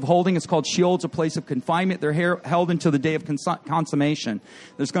place of holding. It's called Sheol. It's a place of confinement. They're held until the day of consummation.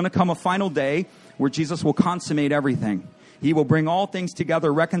 There's going to come a final day where Jesus will consummate everything. He will bring all things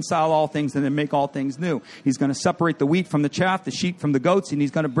together, reconcile all things, and then make all things new. He's going to separate the wheat from the chaff, the sheep from the goats, and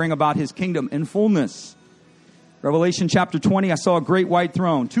he's going to bring about his kingdom in fullness. Revelation chapter 20, I saw a great white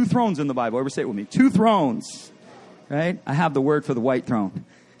throne. 2 thrones in the Bible. Everybody say it with me. 2 thrones. Right? I have the word for the white throne.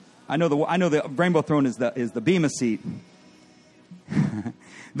 I know the rainbow throne is the bema seat.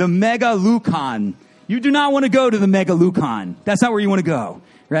 The megaleucon. You do not want to go to the megaleucon. That's not where you want to go,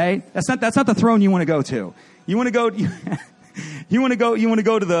 right? That's not the throne you want to go to. You want to go. You want to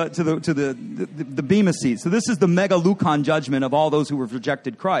go to the bema seat. So this is the megaleucon judgment of all those who have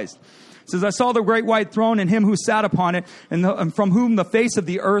rejected Christ. It says, I saw the great white throne and him who sat upon it, and from whom the face of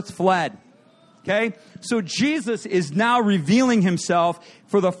the earth fled. Okay? So Jesus is now revealing himself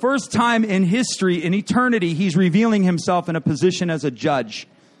for the first time in history, in eternity. He's revealing himself in a position as a judge.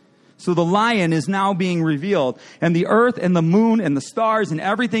 So the lion is now being revealed, and the earth and the moon and the stars and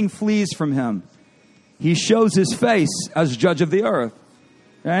everything flees from him. He shows his face as judge of the earth,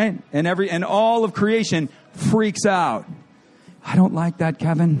 right? And all of creation freaks out. I don't like that,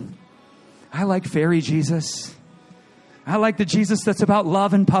 Kevin. I like fairy Jesus. I like the Jesus that's about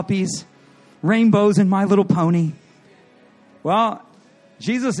love and puppies, rainbows and My Little Pony. Well,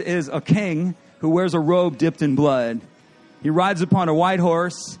 Jesus is a king who wears a robe dipped in blood. He rides upon a white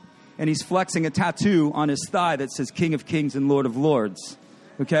horse, and he's flexing a tattoo on his thigh that says King of Kings and Lord of Lords.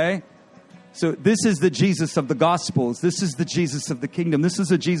 Okay? So this is the Jesus of the Gospels. This is the Jesus of the kingdom. This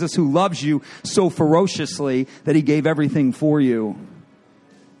is a Jesus who loves you so ferociously that he gave everything for you.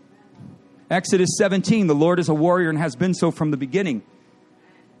 Exodus 17, the Lord is a warrior and has been so from the beginning.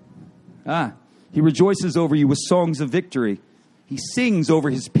 He rejoices over you with songs of victory. He sings over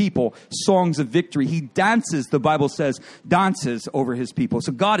his people songs of victory. He dances, the Bible says, dances over his people.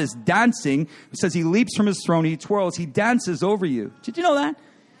 So God is dancing. It says he leaps from his throne, he twirls, he dances over you. Did you know that?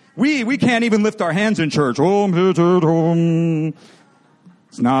 We can't even lift our hands in church. It's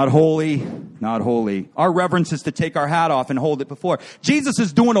not holy, not holy. Our reverence is to take our hat off and hold it before. Jesus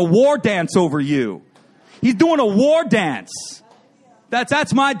is doing a war dance over you. He's doing a war dance.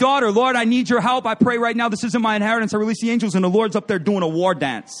 That's my daughter. Lord, I need your help. I pray right now. This isn't my inheritance. I release the angels, and the Lord's up there doing a war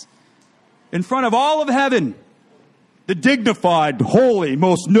dance. In front of all of heaven, the dignified, holy,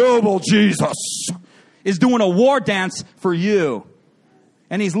 most noble Jesus is doing a war dance for you.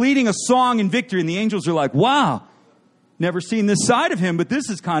 And he's leading a song in victory, and the angels are like, wow, never seen this side of him, but this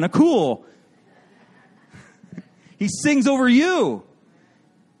is kind of cool. He sings over you.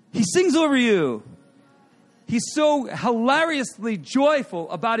 He sings over you. He's so hilariously joyful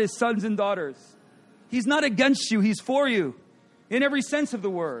about his sons and daughters. He's not against you. He's for you in every sense of the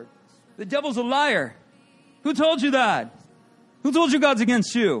word. The devil's a liar. Who told you that? Who told you God's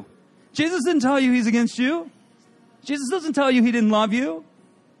against you? Jesus didn't tell you he's against you. Jesus doesn't tell you he didn't love you.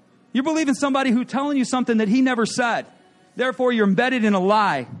 You believe in somebody who's telling you something that he never said. Therefore, you're embedded in a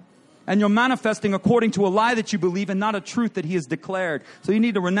lie. And you're manifesting according to a lie that you believe and not a truth that he has declared. So you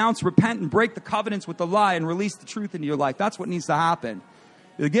need to renounce, repent, and break the covenants with the lie and release the truth into your life. That's what needs to happen.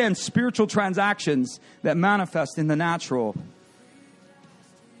 Again, spiritual transactions that manifest in the natural.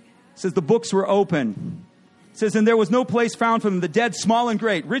 It says the books were open. It says, and there was no place found for them, the dead, small and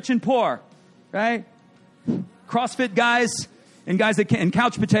great, rich and poor, right? CrossFit guys and guys that and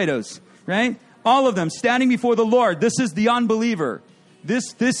couch potatoes, right? All of them standing before the Lord. This is the unbeliever.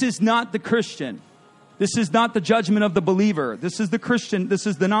 This is not the Christian. This is not the judgment of the believer. This is the Christian. This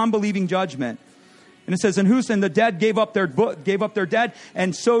is the non-believing judgment. And it says, and the dead gave up their dead,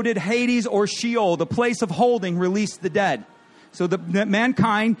 and so did Hades or Sheol, the place of holding, released the dead. So that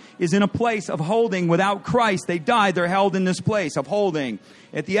mankind is in a place of holding. Without Christ, they died. They're held in this place of holding.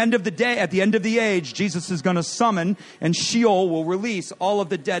 At the end of the day, at the end of the age, Jesus is going to summon, and Sheol will release all of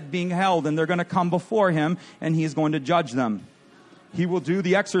the dead being held, and they're going to come before him, and he is going to judge them. He will do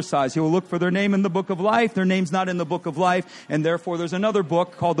the exercise. He will look for their name in the book of life. Their name's not in the book of life, and therefore there's another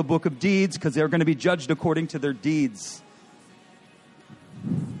book called the book of deeds, because they're going to be judged according to their deeds.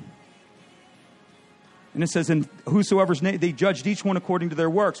 And it says, and whosoever's name, they judged each one according to their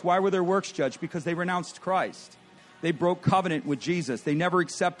works. Why were their works judged? Because they renounced Christ. They broke covenant with Jesus. They never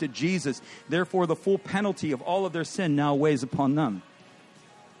accepted Jesus. Therefore, the full penalty of all of their sin now weighs upon them.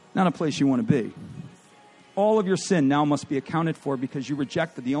 Not a place you want to be. All of your sin now must be accounted for because you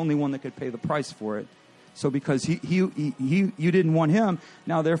rejected the only one that could pay the price for it. So because you didn't want him,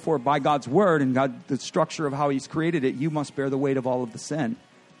 now therefore by God's word and God, the structure of how he's created it, you must bear the weight of all of the sin.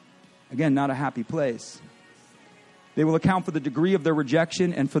 Again, not a happy place. They will account for the degree of their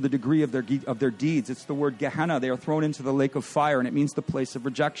rejection and for the degree of their deeds. It's the word Gehenna. They are thrown into the lake of fire, and it means the place of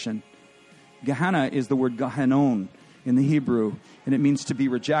rejection. Gehenna is the word Gehenon in the Hebrew, and it means to be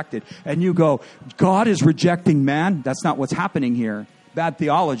rejected. And you go, God is rejecting man? That's not what's happening here. Bad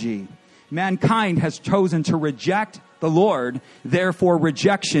theology. Mankind has chosen to reject the Lord, therefore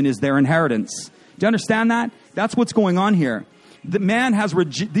rejection is their inheritance. Do you understand that? That's what's going on here. The man has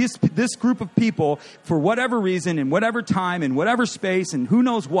this group of people, for whatever reason, in whatever time, in whatever space, and who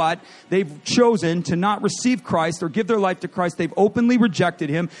knows what, they've chosen to not receive Christ or give their life to Christ. They've openly rejected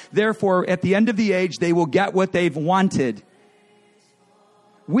him. Therefore, at the end of the age, they will get what they've wanted.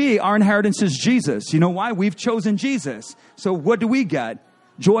 Our inheritance is Jesus. You know why? We've chosen Jesus. So what do we get?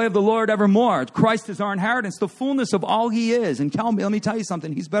 Joy of the Lord evermore. Christ is our inheritance, the fullness of all he is. And let me tell you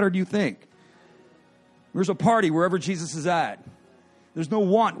something. He's better than you think. There's a party wherever Jesus is at. There's no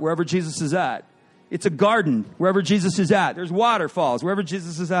want wherever Jesus is at. It's a garden wherever Jesus is at. There's waterfalls wherever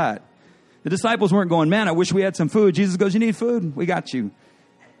Jesus is at. The disciples weren't going, man, I wish we had some food. Jesus goes, you need food? We got you.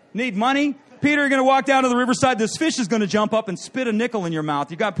 Need money? Peter, you're going to walk down to the riverside. This fish is going to jump up and spit a nickel in your mouth.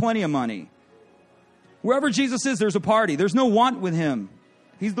 You got plenty of money. Wherever Jesus is, there's a party. There's no want with him.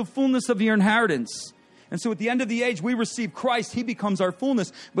 He's the fullness of your inheritance. And so at the end of the age, we receive Christ. He becomes our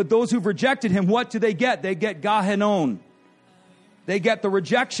fullness. But those who've rejected him, what do they get? They get Gehenon. They get the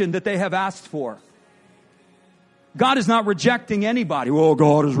rejection that they have asked for. God is not rejecting anybody. Well,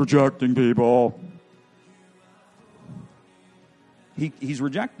 God is rejecting people. He's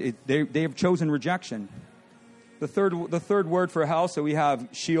rejected. They have chosen rejection. The third word for hell, so we have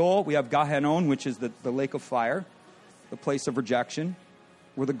Sheol, we have Gehenon, which is the lake of fire, the place of rejection.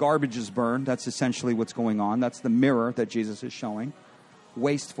 Where the garbage is burned, that's essentially what's going on. That's the mirror that Jesus is showing.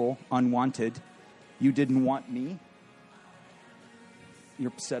 Wasteful, unwanted. You didn't want me.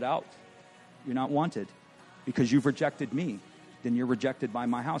 You're set out. You're not wanted. Because you've rejected me. Then you're rejected by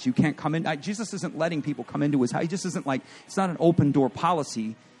my house. You can't come in. Jesus isn't letting people come into his house. He just isn't it's not an open door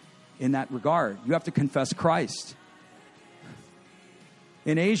policy in that regard. You have to confess Christ.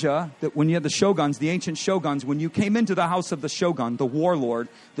 In Asia, that when you had the shoguns, the ancient shoguns, when you came into the house of the shogun, the warlord,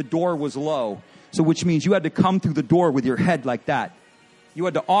 the door was low. So which means you had to come through the door with your head like that. You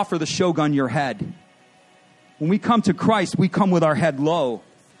had to offer the shogun your head. When we come to Christ, we come with our head low.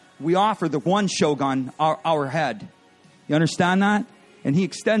 We offer the one shogun our head. You understand that? And he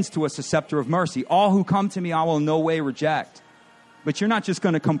extends to us a scepter of mercy. All who come to me, I will in no way reject. But you're not just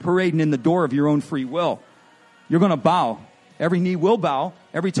going to come parading in the door of your own free will. You're going to bow. Every knee will bow.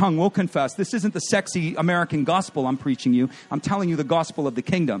 Every tongue will confess. This isn't the sexy American gospel I'm preaching you. I'm telling you the gospel of the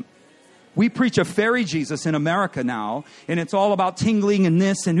kingdom. We preach a fairy Jesus in America now, and it's all about tingling and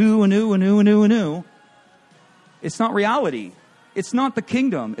this and ooh and ooh and ooh and ooh and ooh. It's not reality. It's not the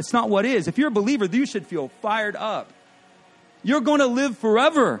kingdom. It's not what is. If you're a believer, you should feel fired up. You're going to live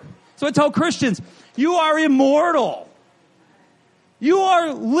forever. So I tell Christians, you are immortal. You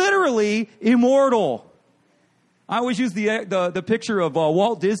are literally immortal. I always use the picture of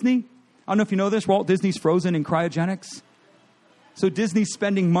Walt Disney. I don't know if you know this. Walt Disney's frozen in cryogenics. So Disney's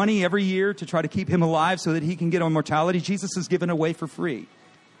spending money every year to try to keep him alive so that he can get immortality. Jesus is given away for free.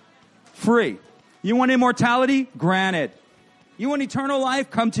 Free. You want immortality? Granted. You want eternal life?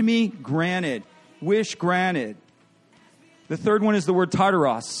 Come to me? Granted. Wish granted. The third one is the word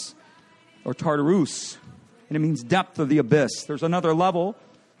Tartaros or Tartarus. And it means depth of the abyss. There's another level.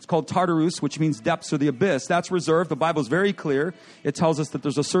 It's called Tartarus, which means depths of the abyss. That's reserved. The Bible's very clear. It tells us that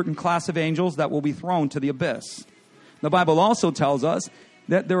there's a certain class of angels that will be thrown to the abyss. The Bible also tells us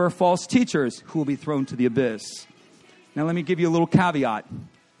that there are false teachers who will be thrown to the abyss. Now let me give you a little caveat.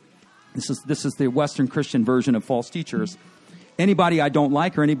 This is the Western Christian version of false teachers. Anybody I don't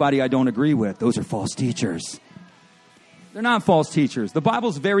like or anybody I don't agree with, those are false teachers. They're not false teachers. The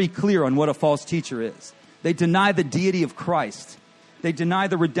Bible's very clear on what a false teacher is. They deny the deity of Christ. They deny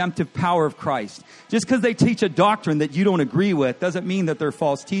the redemptive power of Christ. Just because they teach a doctrine that you don't agree with doesn't mean that they're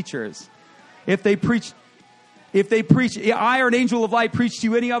false teachers. If they preach, I or an angel of light preach to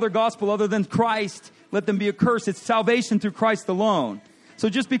you any other gospel other than Christ, let them be accursed. It's salvation through Christ alone. So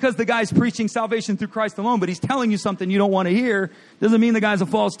just because the guy's preaching salvation through Christ alone, but he's telling you something you don't want to hear, doesn't mean the guy's a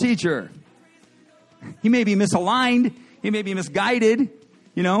false teacher. He may be misaligned. He may be misguided.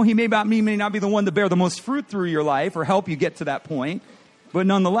 You know, he may not be the one to bear the most fruit through your life or help you get to that point. But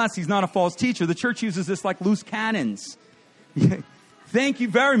nonetheless, he's not a false teacher. The church uses this like loose cannons. Thank you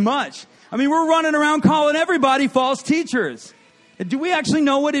very much. I mean, we're running around calling everybody false teachers. Do we actually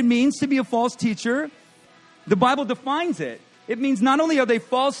know what it means to be a false teacher? The Bible defines it. It means not only are they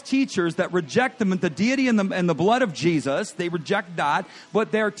false teachers that reject the deity and the blood of Jesus, they reject that,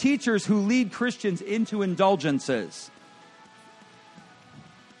 but they're teachers who lead Christians into indulgences.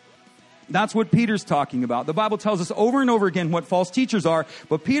 That's what Peter's talking about. The Bible tells us over and over again what false teachers are,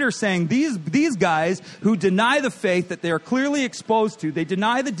 but Peter's saying these guys who deny the faith that they are clearly exposed to, they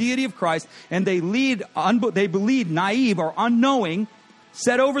deny the deity of Christ, and they believe naive or unknowing,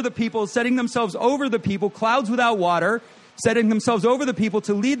 setting themselves over the people, clouds without water, setting themselves over the people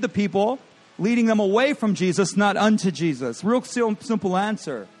to lead the people, leading them away from Jesus, not unto Jesus. Real simple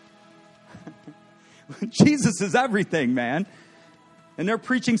answer. Jesus is everything, man. And they're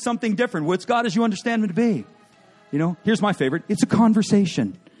preaching something different. What's God as you understand him to be? You know, here's my favorite. It's a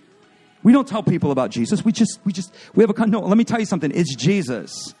conversation. We don't tell people about Jesus. We have no, let me tell you something. It's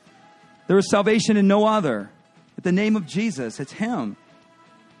Jesus. There is salvation in no other. At the name of Jesus, it's him.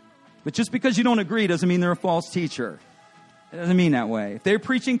 But just because you don't agree doesn't mean they're a false teacher. It doesn't mean that way. If they're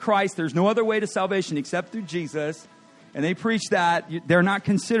preaching Christ, there's no other way to salvation except through Jesus, and they preach that, they're not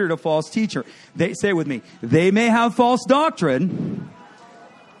considered a false teacher. They say it with me, they may have false doctrine,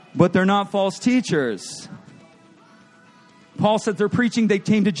 but they're not false teachers. Paul said they're preaching. They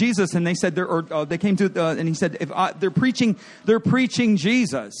came to Jesus, and they said they came to, and he said they're preaching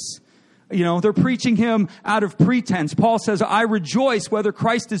Jesus. You know, they're preaching him out of pretense. Paul says, I rejoice whether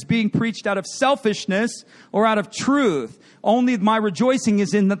Christ is being preached out of selfishness or out of truth. Only my rejoicing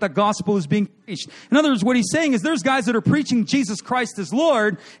is in that the gospel is being preached. In other words, what he's saying is there's guys that are preaching Jesus Christ as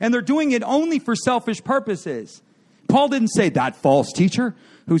Lord, and they're doing it only for selfish purposes. Paul didn't say that false teacher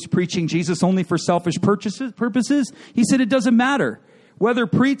who's preaching Jesus only for selfish purposes. He said it doesn't matter. Whether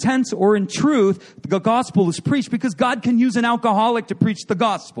pretense or in truth, the gospel is preached because God can use an alcoholic to preach the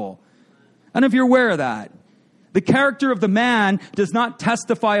gospel. I don't know if you're aware of that. The character of the man does not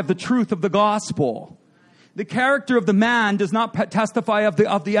testify of the truth of the gospel. The character of the man does not testify of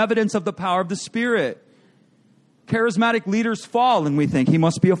the evidence of the power of the Spirit. Charismatic leaders fall, and we think he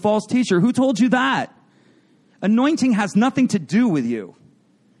must be a false teacher. Who told you that? Anointing has nothing to do with you.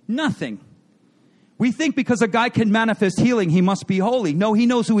 Nothing. We think because a guy can manifest healing, he must be holy. No, he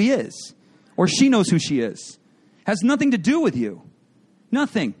knows who he is. Or she knows who she is. Has nothing to do with you.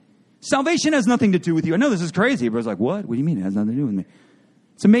 Nothing. Salvation has nothing to do with you. I know this is crazy. Everybody's like, what? What do you mean it has nothing to do with me?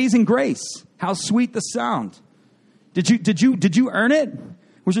 It's amazing grace. How sweet the sound. Did you earn it?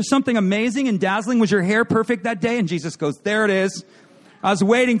 Was there something amazing and dazzling? Was your hair perfect that day? And Jesus goes, there it is. I was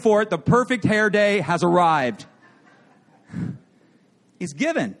waiting for it. The perfect hair day has arrived. He's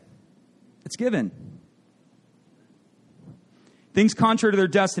given. It's given. Things contrary to their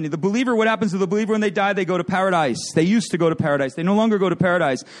destiny. The believer, what happens to the believer when they die? They go to paradise. They used to go to paradise. They no longer go to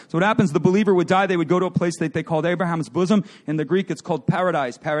paradise. So what happens? The believer would die. They would go to a place that they called Abraham's bosom. In the Greek, it's called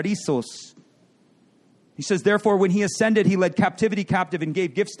paradise. Paradisos. He says, therefore, when he ascended, he led captivity captive and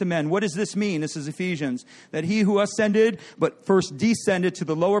gave gifts to men. What does this mean? This is Ephesians. That he who ascended, but first descended to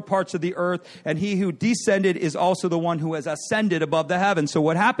the lower parts of the earth, and he who descended is also the one who has ascended above the heavens. So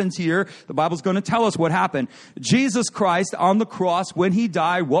what happens here, the Bible's going to tell us what happened. Jesus Christ on the cross, when he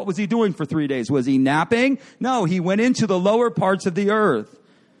died, what was he doing for 3 days? Was he napping? No, he went into the lower parts of the earth.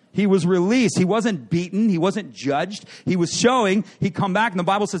 He was released. He wasn't beaten. He wasn't judged. He was showing. He come back, and the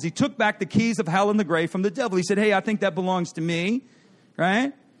Bible says he took back the keys of hell and the grave from the devil. He said, hey, I think that belongs to me,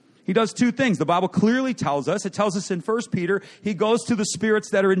 right? He does two things. The Bible clearly tells us. It tells us in 1 Peter, he goes to the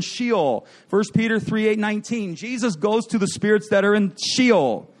spirits that are in Sheol. 1 Peter 3:8-19. Jesus goes to the spirits that are in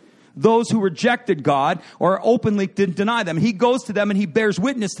Sheol. Those who rejected God or openly didn't deny them. He goes to them and he bears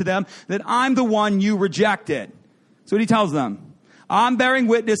witness to them that I'm the one you rejected. That's what he tells them. I'm bearing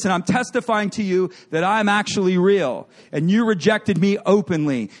witness and I'm testifying to you that I'm actually real. And you rejected me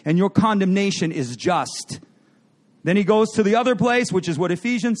openly. And your condemnation is just. Then he goes to the other place, which is what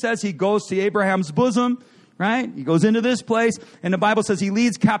Ephesians says. He goes to Abraham's bosom. right? He goes into this place, and the Bible says he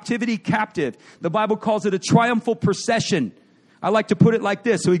leads captivity captive. The Bible calls it a triumphal procession. I like to put it like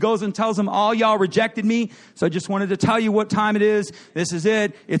this. So he goes and tells them, all y'all rejected me, so I just wanted to tell you what time it is. This is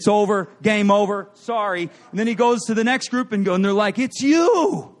it. It's over. Game over. Sorry. And then he goes to the next group and they're like, it's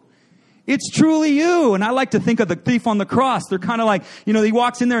you. It's truly you. And I like to think of the thief on the cross. They're kind of like, he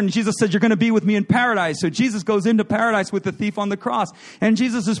walks in there and Jesus said, you're going to be with me in paradise. So Jesus goes into paradise with the thief on the cross. And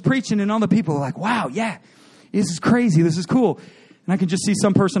Jesus is preaching and all the people are like, wow, yeah, this is crazy. This is cool. And I can just see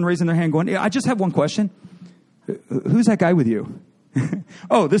some person raising their hand going, I just have one question. Who's that guy with you?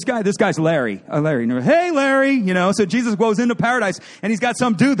 Oh, this guy's Larry. Larry. Hey, Larry. So Jesus goes into paradise and he's got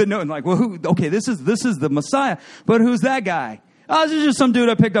some dude that knows, like, well, who? Okay, this is the Messiah. But who's that guy? Oh, this is just some dude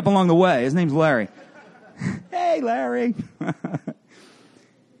I picked up along the way. His name's Larry. Hey, Larry.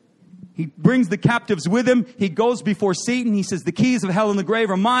 He brings the captives with him. He goes before Satan. He says, the keys of hell and the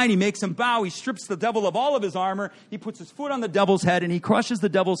grave are mine. He makes him bow. He strips the devil of all of his armor. He puts his foot on the devil's head and he crushes the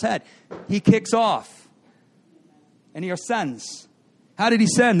devil's head. He kicks off. And he ascends. How did he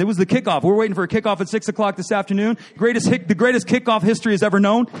ascend? It was the kickoff. We're waiting for a kickoff at 6 o'clock this afternoon. The greatest kickoff history has ever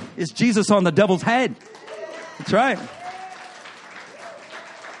known is Jesus on the devil's head. That's right.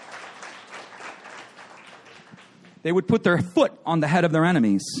 They would put their foot on the head of their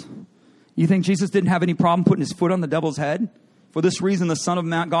enemies. You think Jesus didn't have any problem putting his foot on the devil's head? For this reason, the Son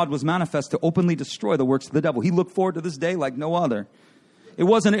of God was manifest to openly destroy the works of the devil. He looked forward to this day like no other. It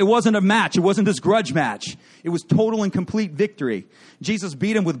wasn't a match. It wasn't this grudge match. It was total and complete victory. Jesus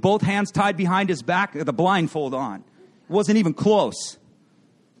beat him with both hands tied behind his back, the blindfold on. It wasn't even close.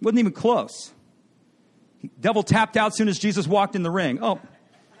 It wasn't even close. Devil tapped out as soon as Jesus walked in the ring. Oh.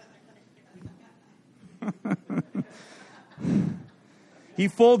 He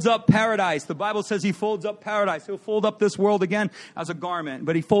folds up paradise. The Bible says he folds up paradise. He'll fold up this world again as a garment,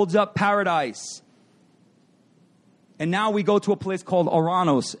 but he folds up paradise. And now we go to a place called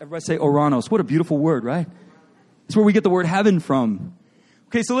Oranos. Everybody say Oranos. What a beautiful word, right? It's where we get the word heaven from.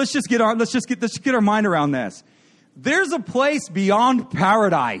 Okay, so let's get our mind around this. There's a place beyond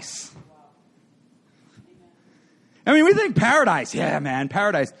paradise. I mean, we think paradise. Yeah, man,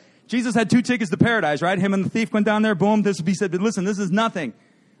 paradise. Jesus had 2 tickets to paradise, right? Him and the thief went down there. Boom. He said, listen, this is nothing.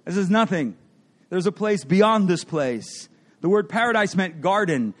 This is nothing. There's a place beyond this place. The word paradise meant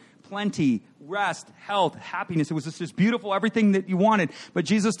garden, plenty, rest, health, happiness. It was just beautiful, everything that you wanted. But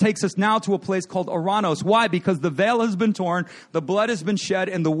Jesus takes us now to a place called Oranos. Why? Because the veil has been torn, the blood has been shed,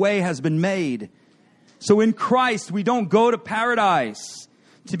 and the way has been made. So in Christ, we don't go to paradise.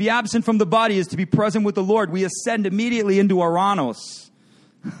 To be absent from the body is to be present with the Lord. We ascend immediately into Oranos.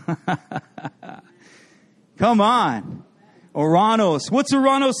 Come on. Oranos. What's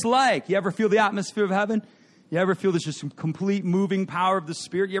Oranos like? You ever feel the atmosphere of heaven? You ever feel this just complete moving power of the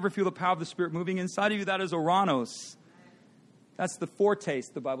Spirit? You ever feel the power of the Spirit moving inside of you? That is Oranos. That's the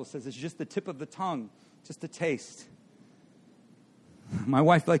foretaste, the Bible says. It's just the tip of the tongue. Just a taste. My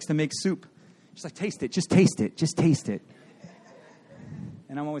wife likes to make soup. She's like, taste it. Just taste it. Just taste it.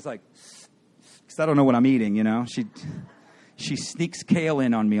 And I'm always like, because I don't know what I'm eating, She sneaks kale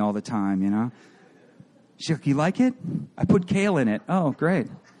in on me all the time, She's like, you like it? I put kale in it. Oh, great.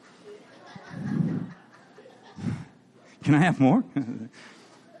 Can I have more?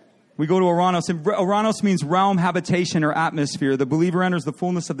 We go to Oranos. And Oranos means realm, habitation, or atmosphere. The believer enters the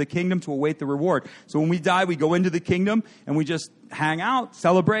fullness of the kingdom to await the reward. So when we die, we go into the kingdom and we just hang out,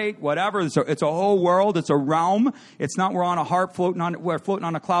 celebrate, whatever. It's a whole world. It's a realm. It's not we're on a harp we're floating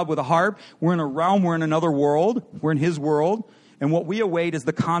on a cloud with a harp. We're in a realm. We're in another world. We're in his world. And what we await is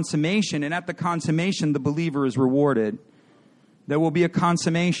the consummation. And at the consummation, the believer is rewarded. There will be a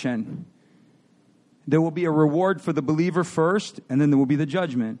consummation. There will be a reward for the believer first, and then there will be the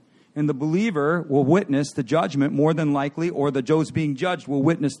judgment. And the believer will witness the judgment more than likely, or those being judged will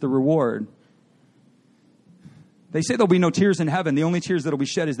witness the reward. They say there'll be no tears in heaven. The only tears that will be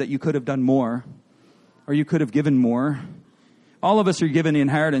shed is that you could have done more, or you could have given more. All of us are given the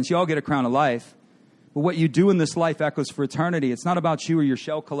inheritance. You all get a crown of life. But what you do in this life echoes for eternity. It's not about you or your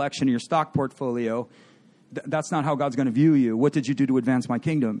shell collection or your stock portfolio. That's not how God's going to view you. What did you do to advance my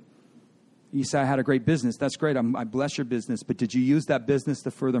kingdom? You say, I had a great business. That's great. I bless your business. But did you use that business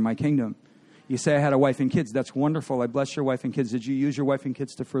to further my kingdom? You say, I had a wife and kids. That's wonderful. I bless your wife and kids. Did you use your wife and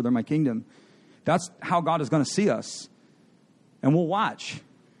kids to further my kingdom? That's how God is going to see us. And we'll watch.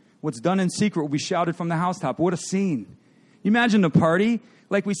 What's done in secret will be shouted from the housetop. What a scene. You imagine the party?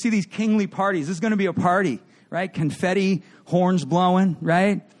 Like we see these kingly parties. This is going to be a party, right? Confetti, horns blowing,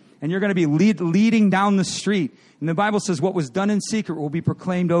 right? And you're going to be leading down the street. And the Bible says what was done in secret will be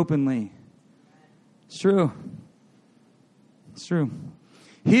proclaimed openly. It's true. It's true.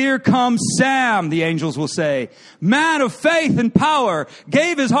 Here comes Sam, the angels will say. Man of faith and power,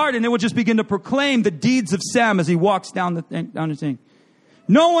 gave his heart, and it will just begin to proclaim the deeds of Sam as he walks down the thing.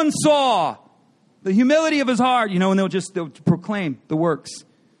 No one saw the humility of his heart, and they'll proclaim the works.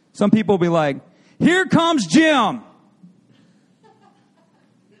 Some people will be like, here comes Jim.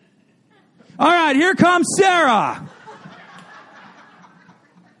 All right, here comes Sarah.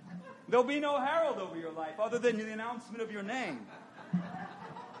 There'll be no herald over your life other than the announcement of your name.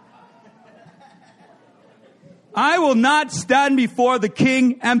 I will not stand before the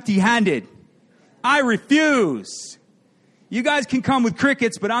king empty-handed. I refuse. You guys can come with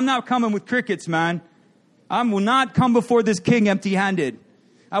crickets, but I'm not coming with crickets, man. I will not come before this king empty-handed.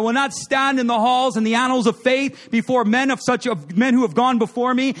 I will not stand in the halls and the annals of faith before men who have gone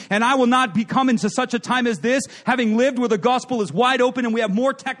before me, and I will not be coming to such a time as this, having lived where the gospel is wide open and we have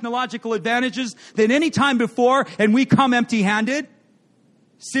more technological advantages than any time before, and we come empty-handed.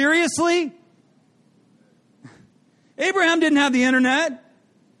 Seriously? Abraham didn't have the internet.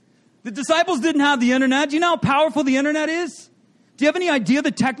 The disciples didn't have the internet. Do you know how powerful the internet is? Do you have any idea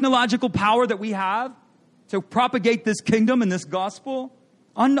the technological power that we have to propagate this kingdom and this gospel?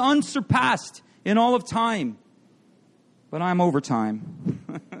 Unsurpassed in all of time. But I'm over time.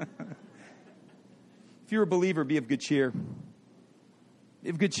 If you're a believer, be of good cheer. Be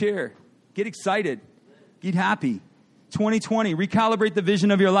of good cheer. Get excited. Get happy. 2020, recalibrate the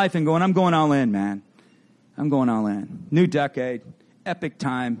vision of your life and I'm going all in, man. I'm going all in. New decade. Epic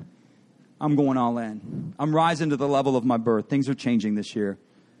time. I'm going all in. I'm rising to the level of my birth. Things are changing this year.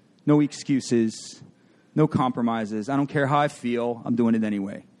 No excuses. No compromises. I don't care how I feel. I'm doing it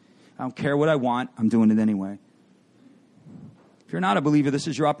anyway. I don't care what I want. I'm doing it anyway. If you're not a believer, this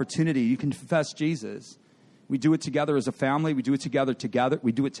is your opportunity. You can confess Jesus. We do it together as a family. We do it together.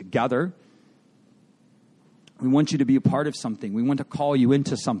 We do it together. We want you to be a part of something. We want to call you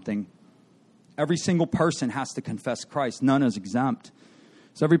into something. Every single person has to confess Christ. None is exempt.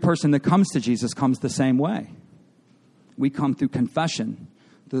 So every person that comes to Jesus comes the same way. We come through confession,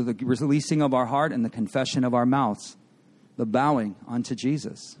 through the releasing of our heart and the confession of our mouths, the bowing unto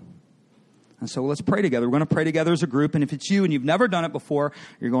Jesus. And so let's pray together. We're going to pray together as a group. And if it's you and you've never done it before,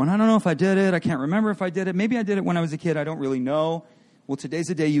 you're going, I don't know if I did it. I can't remember if I did it. Maybe I did it when I was a kid. I don't really know. Well, today's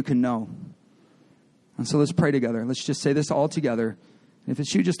the day you can know. And so let's pray together. Let's just say this all together. If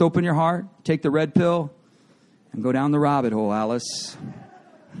it's you, just open your heart, take the red pill, and go down the rabbit hole, Alice.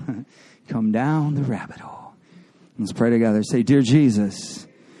 Come down the rabbit hole. Let's pray together. Say, Dear Jesus,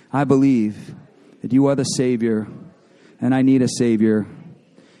 I believe that you are the Savior, and I need a Savior.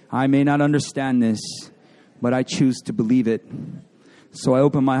 I may not understand this, but I choose to believe it. So I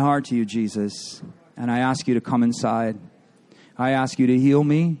open my heart to you, Jesus, and I ask you to come inside. I ask you to heal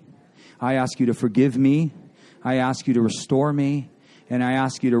me. I ask you to forgive me. I ask you to restore me. And I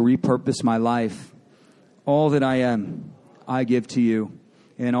ask you to repurpose my life. All that I am, I give to you.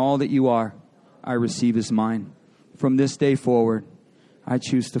 And all that you are, I receive as mine. From this day forward, I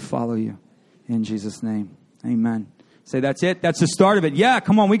choose to follow you. In Jesus' name, amen. Say, that's it. That's the start of it. Yeah,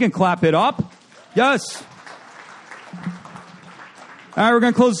 come on, we can clap it up. Yes. All right, we're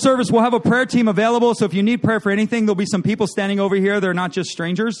going to close the service. We'll have a prayer team available. So if you need prayer for anything, there'll be some people standing over here. They're not just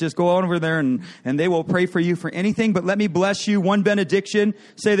strangers. Just go over there and they will pray for you for anything. But let me bless you. One benediction.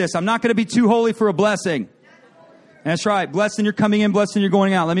 Say this. I'm not going to be too holy for a blessing. That's right. Blessed in your coming in, blessed in your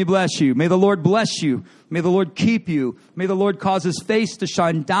going out. Let me bless you. May the Lord bless you. May the Lord keep you. May the Lord cause his face to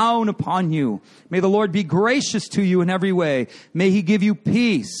shine down upon you. May the Lord be gracious to you in every way. May he give you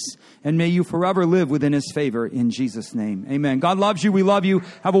peace. And may you forever live within his favor in Jesus' name. Amen. God loves you. We love you.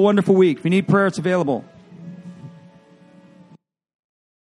 Have a wonderful week. If you need prayer, it's available.